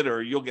 80% of it,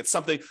 or you'll get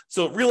something.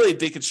 So really,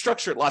 they can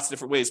structure it lots of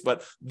different ways,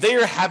 but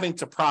they're having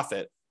to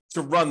profit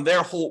to run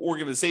their whole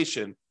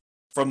organization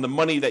from the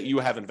money that you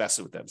have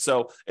invested with them.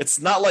 So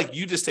it's not like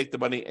you just take the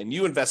money and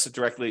you invest it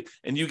directly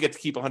and you get to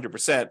keep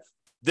 100%.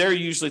 They're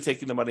usually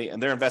taking the money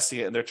and they're investing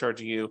it and they're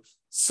charging you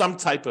some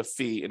type of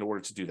fee in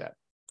order to do that.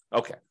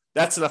 Okay,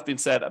 that's enough being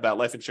said about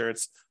life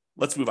insurance.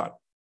 Let's move on.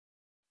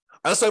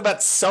 I was talking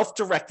about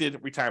self-directed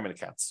retirement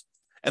accounts.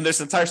 And there's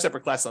an entire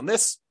separate class on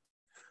this.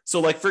 So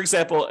like, for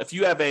example, if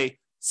you have a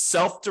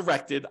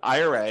self-directed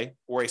IRA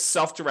or a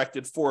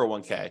self-directed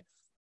 401k,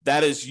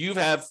 that is, you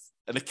have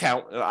an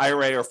account, an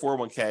IRA or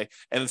 401k,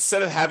 and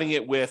instead of having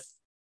it with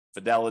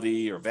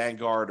Fidelity or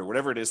Vanguard or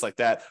whatever it is like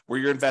that, where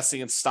you're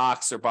investing in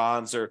stocks or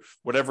bonds or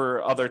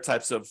whatever other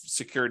types of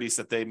securities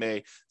that they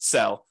may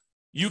sell,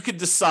 you could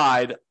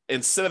decide,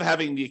 instead of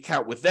having the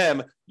account with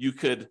them, you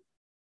could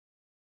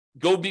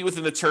go meet with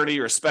an attorney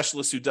or a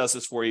specialist who does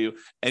this for you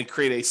and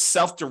create a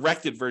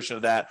self-directed version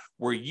of that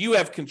where you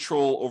have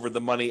control over the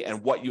money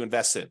and what you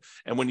invest in.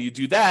 And when you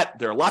do that,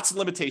 there are lots of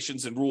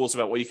limitations and rules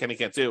about what you can and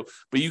can't do,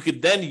 but you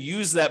could then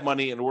use that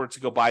money in order to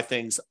go buy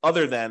things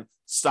other than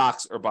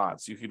stocks or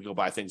bonds. You could go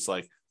buy things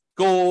like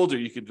gold, or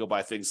you could go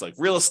buy things like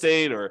real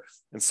estate, or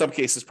in some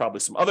cases,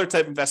 probably some other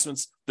type of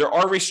investments. There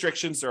are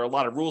restrictions. There are a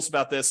lot of rules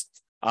about this.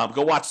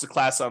 Go watch the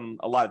class on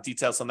a lot of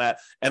details on that.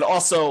 And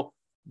also,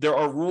 there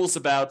are rules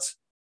about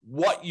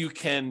what you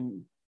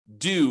can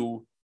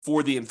do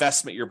for the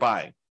investment you're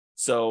buying.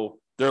 So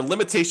there are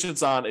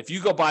limitations on, if you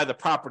go buy the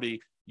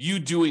property, you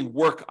doing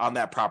work on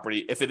that property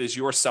if it is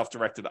your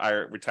self-directed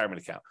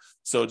retirement account.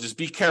 So just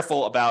be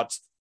careful about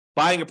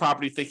buying a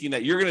property thinking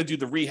that you're going to do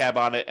the rehab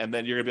on it and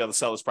then you're going to be able to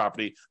sell this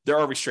property. There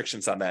are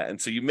restrictions on that.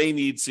 And so you may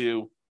need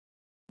to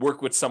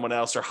work with someone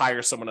else or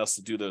hire someone else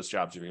to do those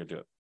jobs if you're going to do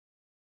it.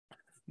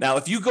 Now,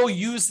 if you go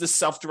use this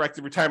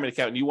self-directed retirement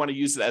account and you want to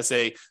use it as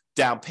a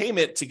down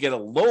payment to get a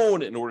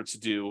loan in order to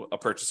do a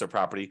purchase of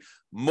property,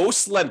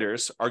 most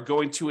lenders are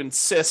going to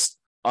insist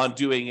on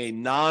doing a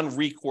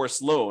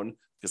non-recourse loan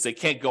because they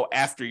can't go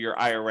after your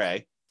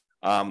IRA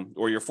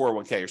or your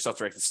 401k, your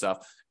self-directed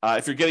stuff,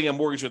 if you're getting a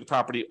mortgage with the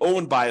property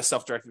owned by a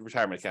self-directed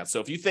retirement account. So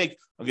if you think,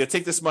 I'm going to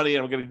take this money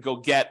and I'm going to go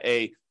get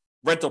a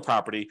rental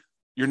property,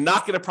 you're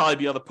not going to probably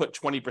be able to put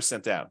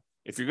 20% down.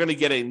 If you're going to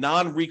get a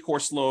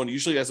non-recourse loan,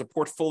 usually as a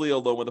portfolio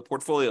loan with a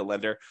portfolio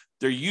lender,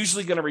 they're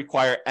usually going to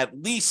require at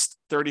least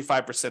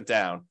 35%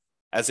 down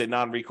as a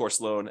non-recourse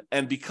loan.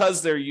 And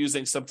because they're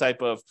using some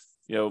type of,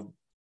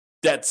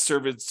 debt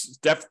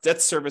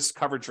service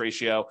coverage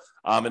ratio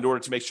in order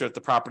to make sure that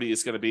the property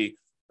is going to be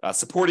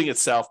supporting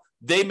itself,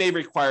 they may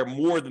require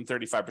more than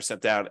 35%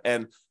 down.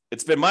 And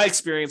it's been my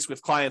experience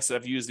with clients that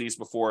have used these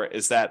before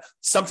is that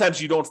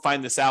sometimes you don't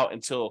find this out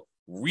until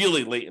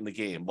really late in the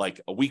game, like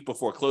a week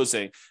before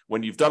closing,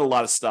 when you've done a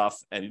lot of stuff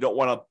and you don't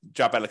want to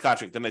drop out of the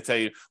contract. Then they tell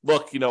you,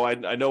 look,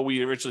 I know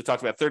we originally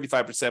talked about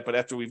 35%, but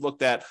after we've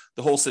looked at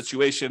the whole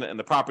situation and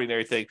the property and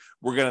everything,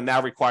 we're going to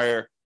now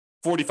require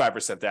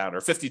 45% down or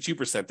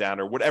 52% down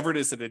or whatever it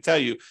is that they tell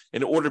you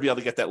in order to be able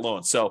to get that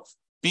loan. So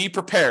be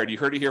prepared. You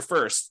heard it here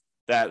first,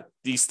 that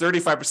these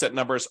 35%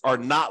 numbers are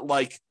not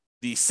like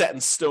the set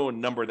in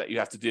stone number that you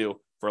have to do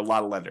for a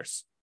lot of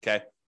lenders.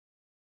 Okay.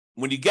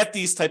 When you get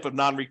these type of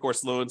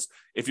non-recourse loans,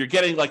 if you're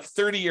getting like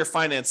 30-year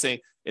financing,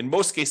 in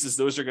most cases,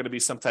 those are going to be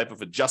some type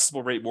of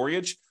adjustable rate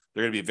mortgage.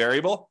 They're going to be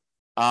variable.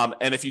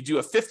 And if you do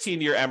a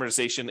 15-year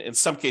amortization, in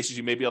some cases,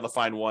 you may be able to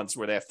find ones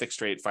where they have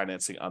fixed rate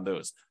financing on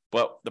those.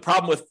 But the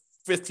problem with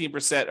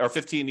 15% or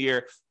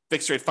 15-year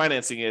fixed rate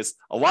financing is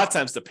a lot of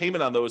times the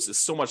payment on those is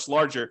so much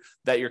larger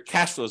that your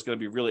cash flow is going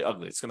to be really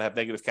ugly. It's going to have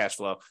negative cash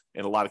flow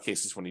in a lot of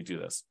cases when you do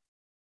this.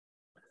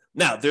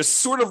 Now, there's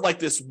sort of like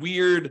this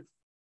weird,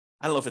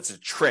 I don't know if it's a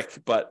trick,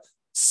 but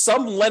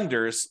some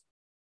lenders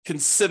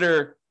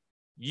consider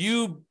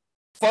you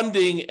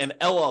funding an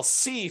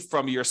LLC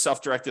from your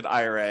self-directed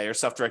IRA or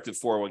self-directed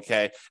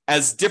 401k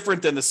as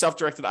different than the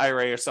self-directed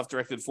IRA or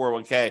self-directed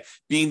 401k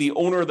being the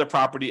owner of the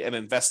property and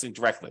investing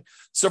directly.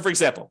 So, for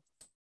example,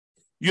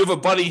 you have a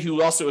buddy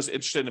who also is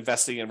interested in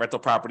investing in rental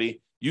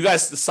property. You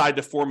guys decide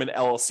to form an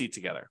LLC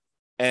together.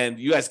 And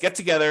you guys get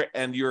together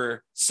and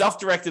your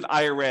self-directed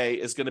IRA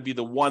is going to be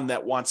the one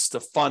that wants to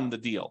fund the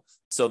deal.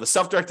 So the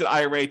self-directed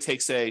IRA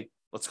takes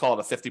let's call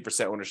it a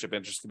 50% ownership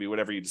interest, could be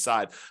whatever you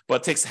decide, but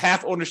it takes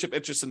half ownership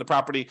interest in the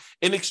property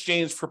in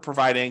exchange for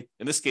providing,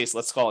 in this case,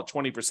 let's call it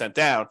 20%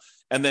 down.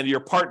 And then your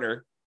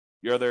partner,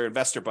 your other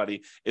investor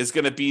buddy, is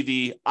going to be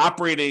the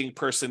operating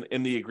person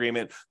in the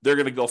agreement. They're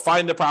going to go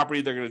find the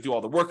property. They're going to do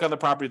all the work on the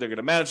property. They're going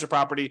to manage the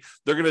property.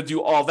 They're going to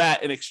do all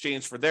that in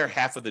exchange for their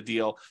half of the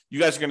deal. You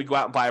guys are going to go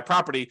out and buy a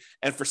property.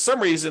 And for some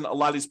reason, a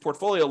lot of these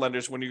portfolio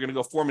lenders, when you're going to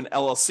go form an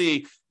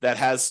LLC that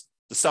has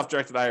the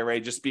self-directed IRA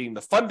just being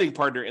the funding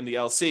partner in the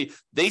LLC,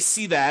 they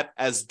see that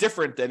as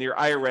different than your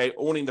IRA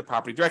owning the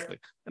property directly.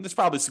 And there's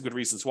probably some good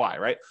reasons why,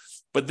 right?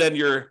 But then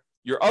your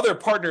other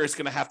partner is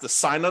going to have to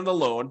sign on the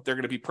loan. They're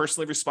going to be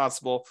personally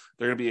responsible.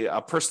 They're going to be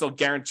a personal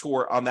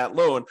guarantor on that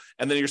loan.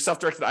 And then your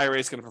self-directed IRA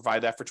is going to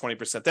provide that for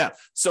 20% down.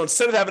 So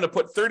instead of having to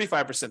put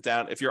 35%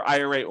 down, if your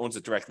IRA owns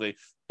it directly,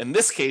 in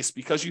this case,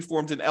 because you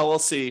formed an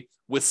LLC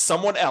with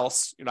someone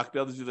else, you're not going to be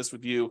able to do this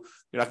with you.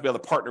 You're not going to be able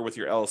to partner with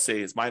your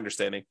LLC, is my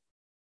understanding.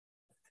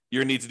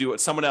 You're going to need to do it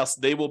with someone else.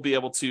 They will be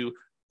able to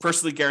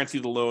personally guarantee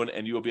the loan,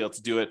 and you will be able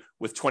to do it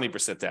with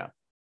 20% down.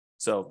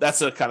 So that's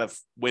a kind of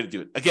way to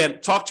do it. Again,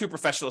 talk to a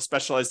professional,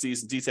 specialize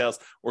these in details,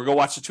 or go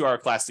watch the 2-hour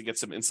class to get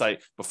some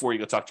insight before you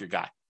go talk to your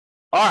guy.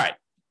 All right.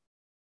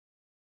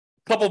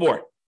 Couple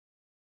more.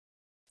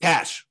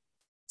 Cash.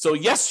 So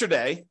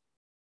yesterday,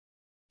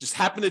 just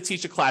happened to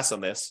teach a class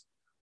on this.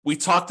 We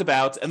talked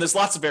about, and there's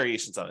lots of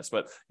variations on this,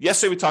 but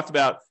yesterday we talked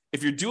about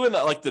if you're doing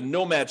like the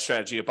nomad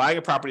strategy of buying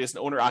a property as an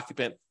owner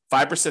occupant,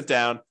 5%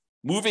 down,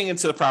 moving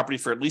into the property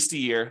for at least a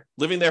year,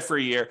 living there for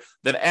a year,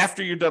 then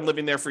after you're done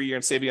living there for a year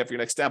and saving up your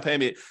next down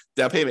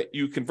payment,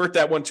 you convert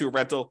that one to a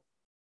rental.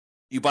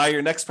 You buy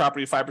your next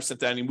property 5%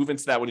 down, you move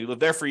into that one, you live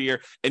there for a year,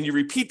 and you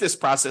repeat this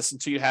process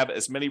until you have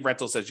as many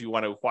rentals as you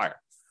want to acquire.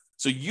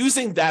 So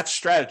using that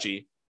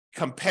strategy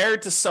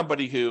compared to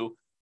somebody who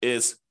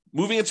is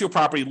moving into a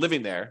property,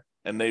 living there,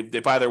 and they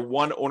buy their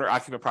one owner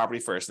occupant property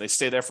first, and they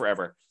stay there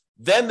forever.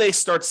 Then they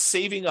start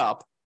saving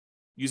up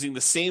using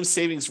the same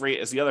savings rate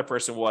as the other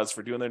person was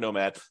for doing their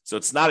nomad. So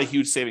it's not a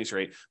huge savings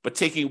rate, but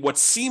taking what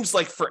seems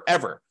like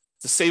forever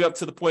to save up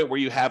to the point where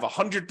you have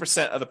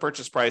 100% of the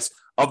purchase price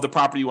of the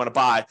property you want to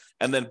buy,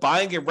 and then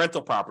buying a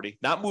rental property,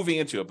 not moving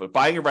into it, but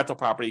buying a rental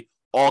property,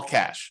 all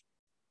cash.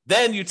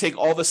 Then you take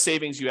all the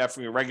savings you have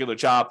from your regular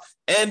job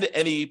and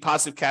any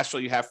positive cash flow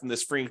you have from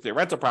this free and clear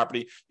rental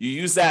property. You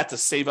use that to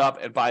save up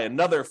and buy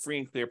another free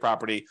and clear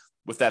property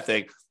with that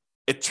thing.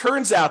 It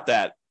turns out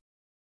that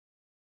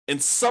in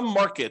some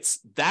markets,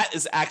 that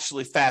is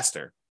actually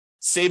faster,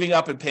 saving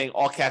up and paying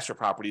all cash for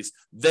properties,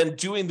 than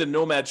doing the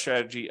nomad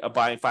strategy of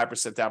buying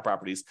 5% down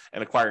properties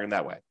and acquiring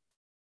that way.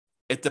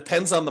 It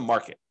depends on the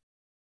market.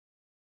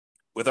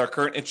 With our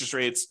current interest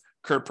rates,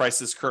 current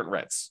prices, current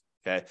rents.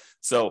 Okay,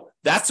 so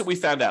that's what we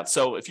found out.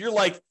 So if you're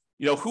like,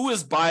 who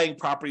is buying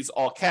properties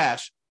all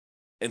cash?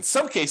 In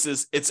some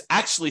cases, it's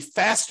actually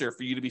faster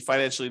for you to be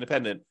financially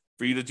independent,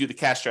 for you to do the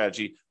cash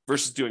strategy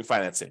versus doing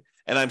financing.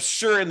 And I'm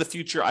sure in the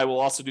future, I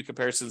will also do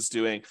comparisons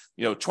doing,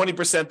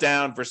 20%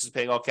 down versus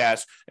paying all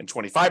cash, and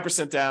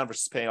 25% down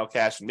versus paying all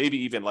cash, and maybe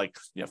even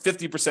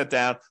 50%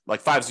 down,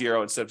 like 50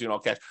 instead of doing all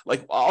cash.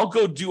 Like I'll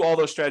go do all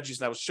those strategies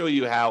and I will show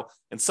you how,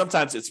 and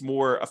sometimes it's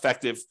more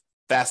effective,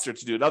 faster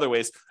to do it other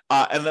ways.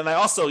 And then I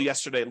also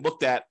yesterday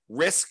looked at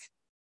risk,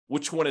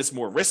 which one is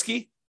more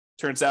risky.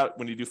 Turns out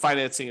when you do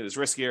financing, it is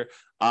riskier.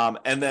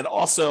 And then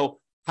also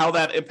how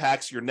that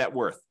impacts your net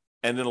worth.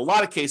 And in a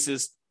lot of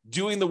cases,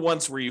 doing the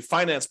ones where you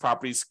finance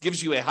properties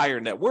gives you a higher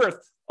net worth,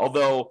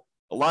 although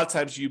a lot of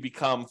times you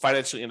become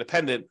financially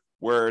independent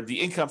where the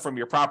income from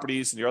your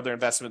properties and your other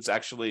investments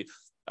actually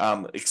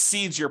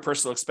exceeds your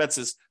personal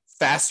expenses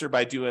faster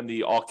by doing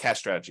the all cash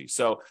strategy.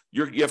 So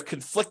you have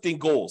conflicting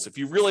goals. If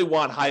you really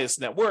want highest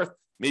net worth,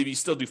 maybe you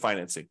still do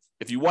financing.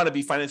 If you want to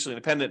be financially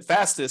independent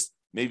fastest,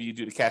 maybe you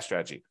do the cash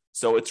strategy.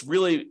 So it's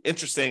really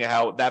interesting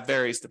how that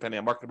varies depending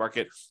on market to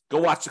market. Go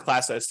watch the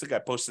class. I think I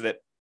posted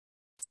it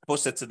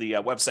to the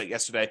website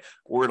yesterday,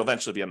 or it'll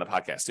eventually be on the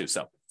podcast too.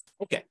 So,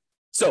 okay.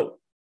 So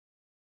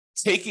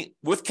taking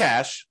with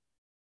cash,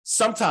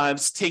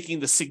 sometimes taking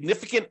the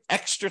significant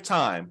extra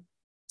time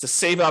to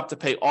save up to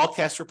pay all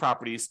cash for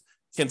properties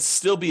can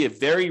still be a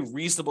very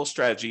reasonable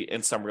strategy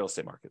in some real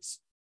estate markets.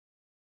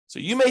 So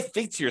you may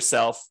think to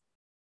yourself,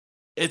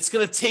 it's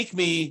going to take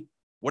me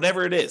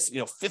whatever it is,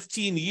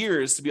 15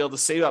 years to be able to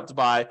save up to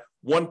buy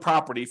one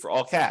property for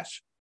all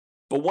cash.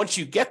 But once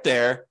you get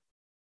there,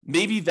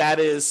 maybe that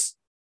is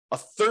a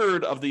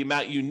third of the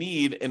amount you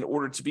need in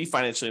order to be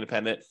financially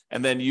independent.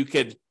 And then you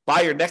could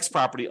buy your next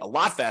property a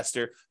lot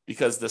faster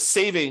because the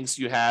savings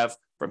you have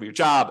from your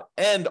job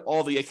and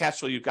all the cash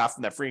flow you've got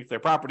from that free and clear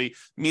property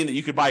mean that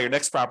you could buy your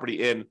next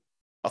property in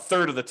a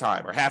third of the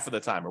time or half of the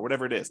time or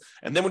whatever it is.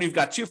 And then when you've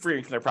got two free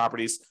and clear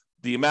properties,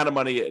 the amount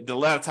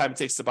of time it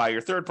takes to buy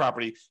your third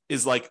property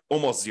is like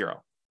almost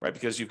zero, right?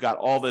 Because you've got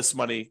all this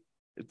money,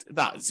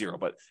 not zero,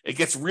 but it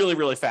gets really,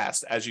 really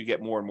fast as you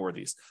get more and more of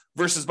these.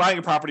 Versus buying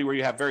a property where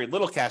you have very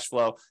little cash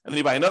flow, and then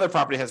you buy another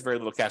property that has very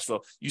little cash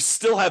flow. You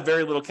still have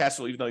very little cash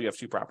flow, even though you have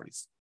two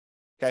properties.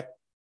 Okay.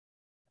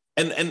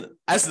 And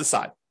as an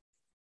aside,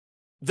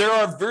 there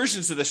are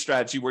versions of this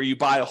strategy where you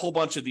buy a whole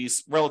bunch of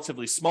these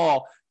relatively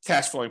small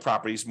cash flowing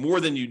properties, more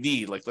than you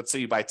need. Like let's say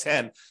you buy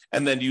 10,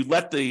 and then you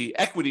let the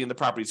equity in the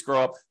properties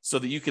grow up so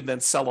that you can then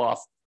sell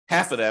off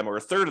half of them or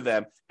a third of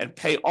them and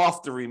pay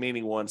off the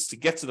remaining ones to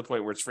get to the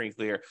point where it's free and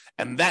clear.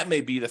 And that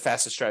may be the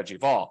fastest strategy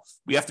of all.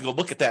 We have to go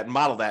look at that and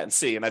model that and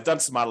see. And I've done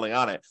some modeling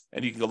on it,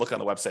 and you can go look on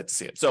the website to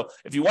see it. So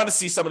if you want to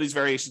see some of these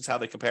variations, how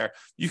they compare,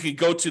 you can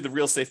go to the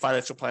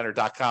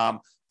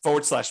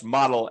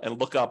realestatefinancialplanner.com/model and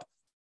look up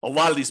a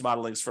lot of these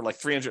modelings for like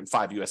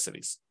 305 US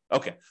cities.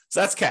 Okay,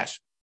 so that's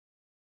cash.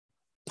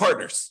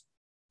 Partners.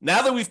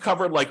 Now that we've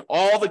covered like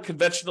all the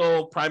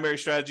conventional primary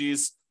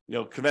strategies,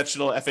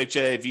 conventional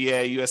FHA,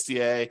 VA,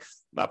 USDA,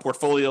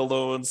 portfolio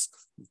loans,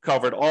 we've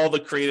covered all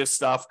the creative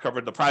stuff,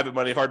 covered the private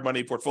money, hard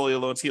money, portfolio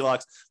loans,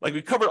 HELOCs, like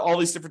we covered all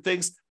these different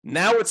things.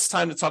 Now it's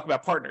time to talk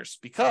about partners,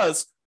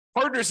 because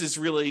partners is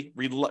really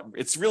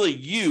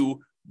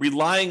you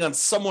relying on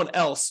someone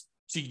else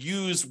to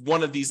use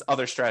one of these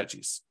other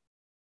strategies.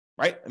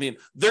 Right? I mean,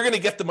 they're going to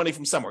get the money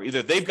from somewhere.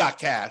 Either they've got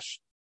cash,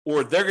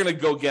 or they're going to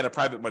go get a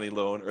private money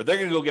loan, or they're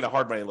going to go get a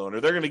hard money loan, or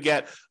they're going to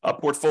get a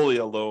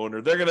portfolio loan,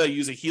 or they're going to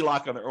use a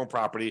HELOC on their own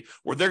property,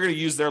 or they're going to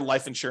use their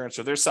life insurance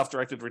or their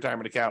self-directed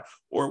retirement account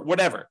or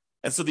whatever.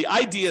 And so the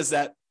idea is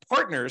that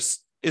partners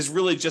is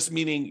really just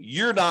meaning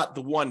you're not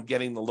the one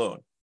getting the loan.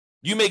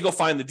 You may go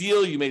find the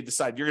deal. You may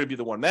decide you're going to be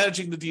the one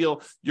managing the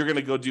deal. You're going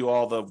to go do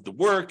all the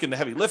work and the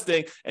heavy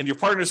lifting, and your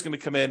partner's going to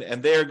come in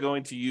and they're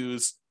going to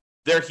use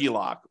their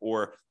HELOC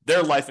or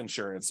their life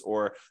insurance,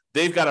 or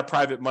they've got a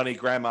private money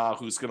grandma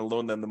who's going to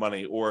loan them the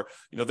money, or,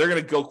 they're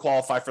going to go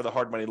qualify for the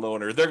hard money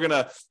loan, or they're going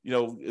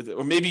to,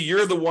 or maybe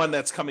you're the one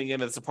that's coming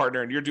in as a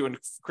partner and you're doing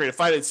creative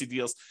financing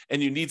deals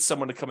and you need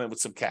someone to come in with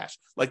some cash.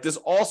 Like, there's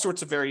all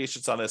sorts of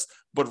variations on this,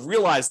 but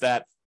realize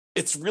that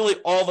it's really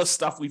all the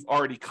stuff we've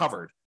already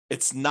covered.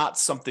 It's not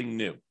something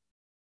new,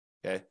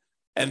 okay?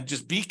 And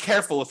just be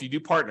careful if you do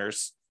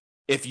partners.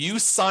 If you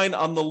sign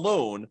on the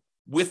loan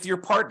with your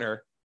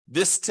partner,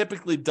 this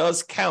typically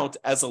does count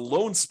as a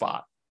loan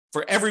spot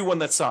for everyone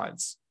that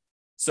signs.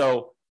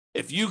 So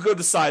if you go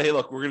decide, hey,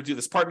 look, we're going to do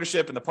this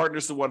partnership, and the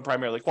partner's the one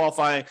primarily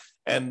qualifying,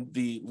 and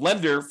the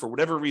lender, for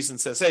whatever reason,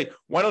 says, hey,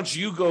 why don't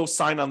you go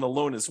sign on the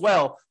loan as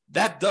well?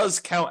 That does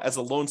count as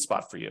a loan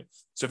spot for you.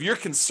 So if you're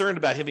concerned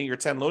about hitting your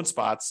 10 loan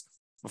spots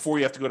before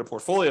you have to go to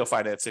portfolio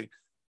financing,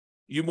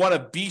 you want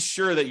to be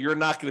sure that you're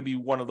not going to be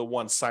one of the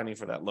ones signing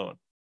for that loan.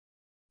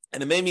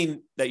 And it may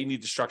mean that you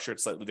need to structure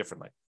it slightly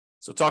differently.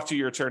 So talk to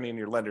your attorney and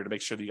your lender to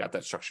make sure that you got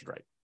that structured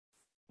right.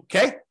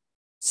 Okay?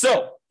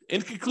 So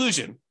in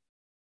conclusion,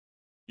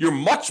 you're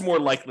much more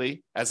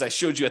likely, as I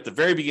showed you at the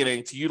very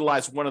beginning, to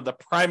utilize one of the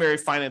primary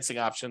financing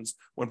options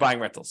when buying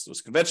rentals. It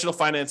was conventional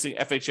financing,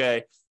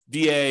 FHA,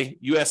 VA,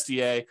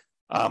 USDA,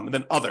 and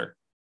then other.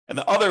 And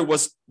the other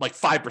was like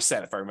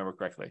 5%, if I remember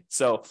correctly.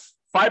 So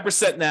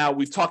 5% now,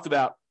 we've talked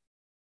about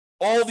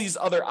all these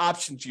other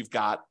options you've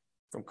got,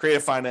 from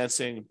creative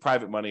financing,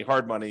 private money,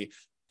 hard money,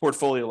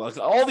 portfolio loans,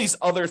 all these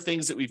other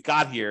things that we've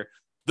got here,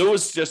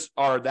 those just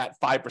are that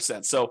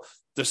 5%. So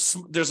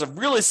there's a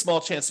really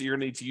small chance that you're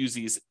going to need to use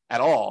these at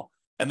all.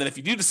 And then if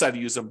you do decide to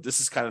use them, this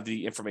is kind of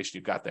the information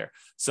you've got there.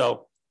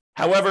 So,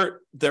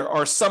 however, there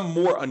are some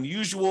more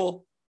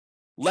unusual,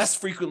 less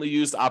frequently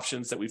used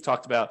options that we've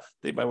talked about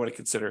that you might want to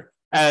consider,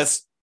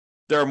 as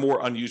there are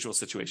more unusual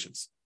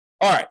situations.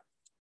 All right,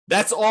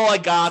 that's all I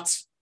got.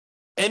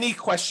 Any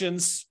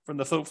questions from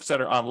the folks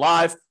that are on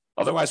live?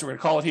 Otherwise, we're going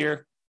to call it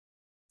here.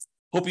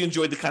 Hope you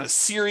enjoyed the kind of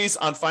series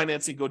on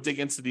financing. Go dig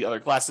into the other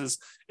classes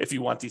if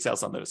you want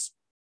details on those.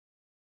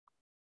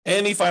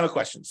 Any final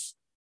questions?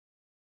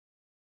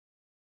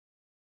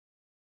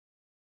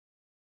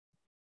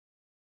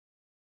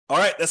 All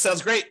right, that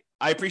sounds great.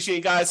 I appreciate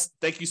you guys.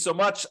 Thank you so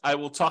much. I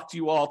will talk to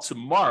you all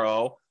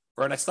tomorrow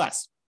for our next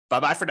class.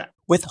 Bye-bye for now.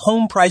 With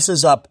home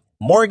prices up,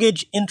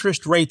 mortgage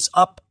interest rates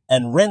up,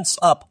 and rents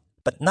up,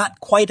 but not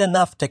quite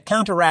enough to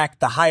counteract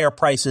the higher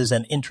prices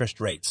and interest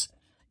rates,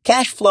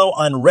 cash flow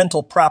on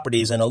rental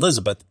properties in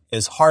Elizabeth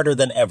is harder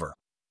than ever.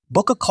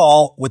 Book a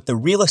call with the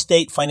Real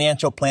Estate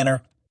Financial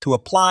Planner to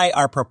apply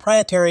our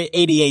proprietary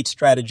 88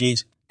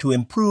 strategies to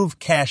improve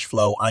cash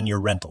flow on your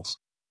rentals.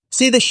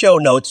 See the show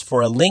notes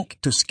for a link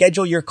to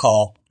schedule your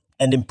call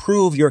and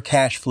improve your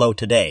cash flow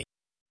today.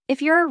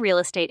 If you're a real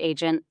estate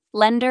agent,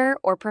 lender,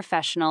 or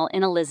professional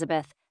in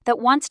Elizabeth that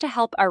wants to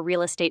help our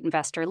real estate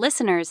investor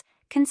listeners,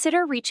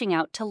 consider reaching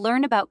out to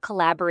learn about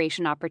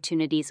collaboration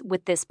opportunities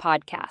with this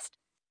podcast.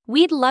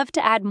 We'd love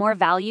to add more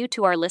value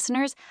to our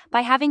listeners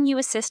by having you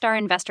assist our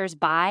investors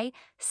buy,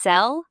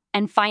 sell,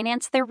 and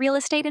finance their real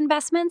estate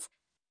investments.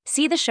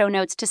 See the show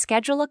notes to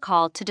schedule a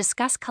call to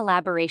discuss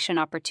collaboration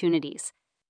opportunities.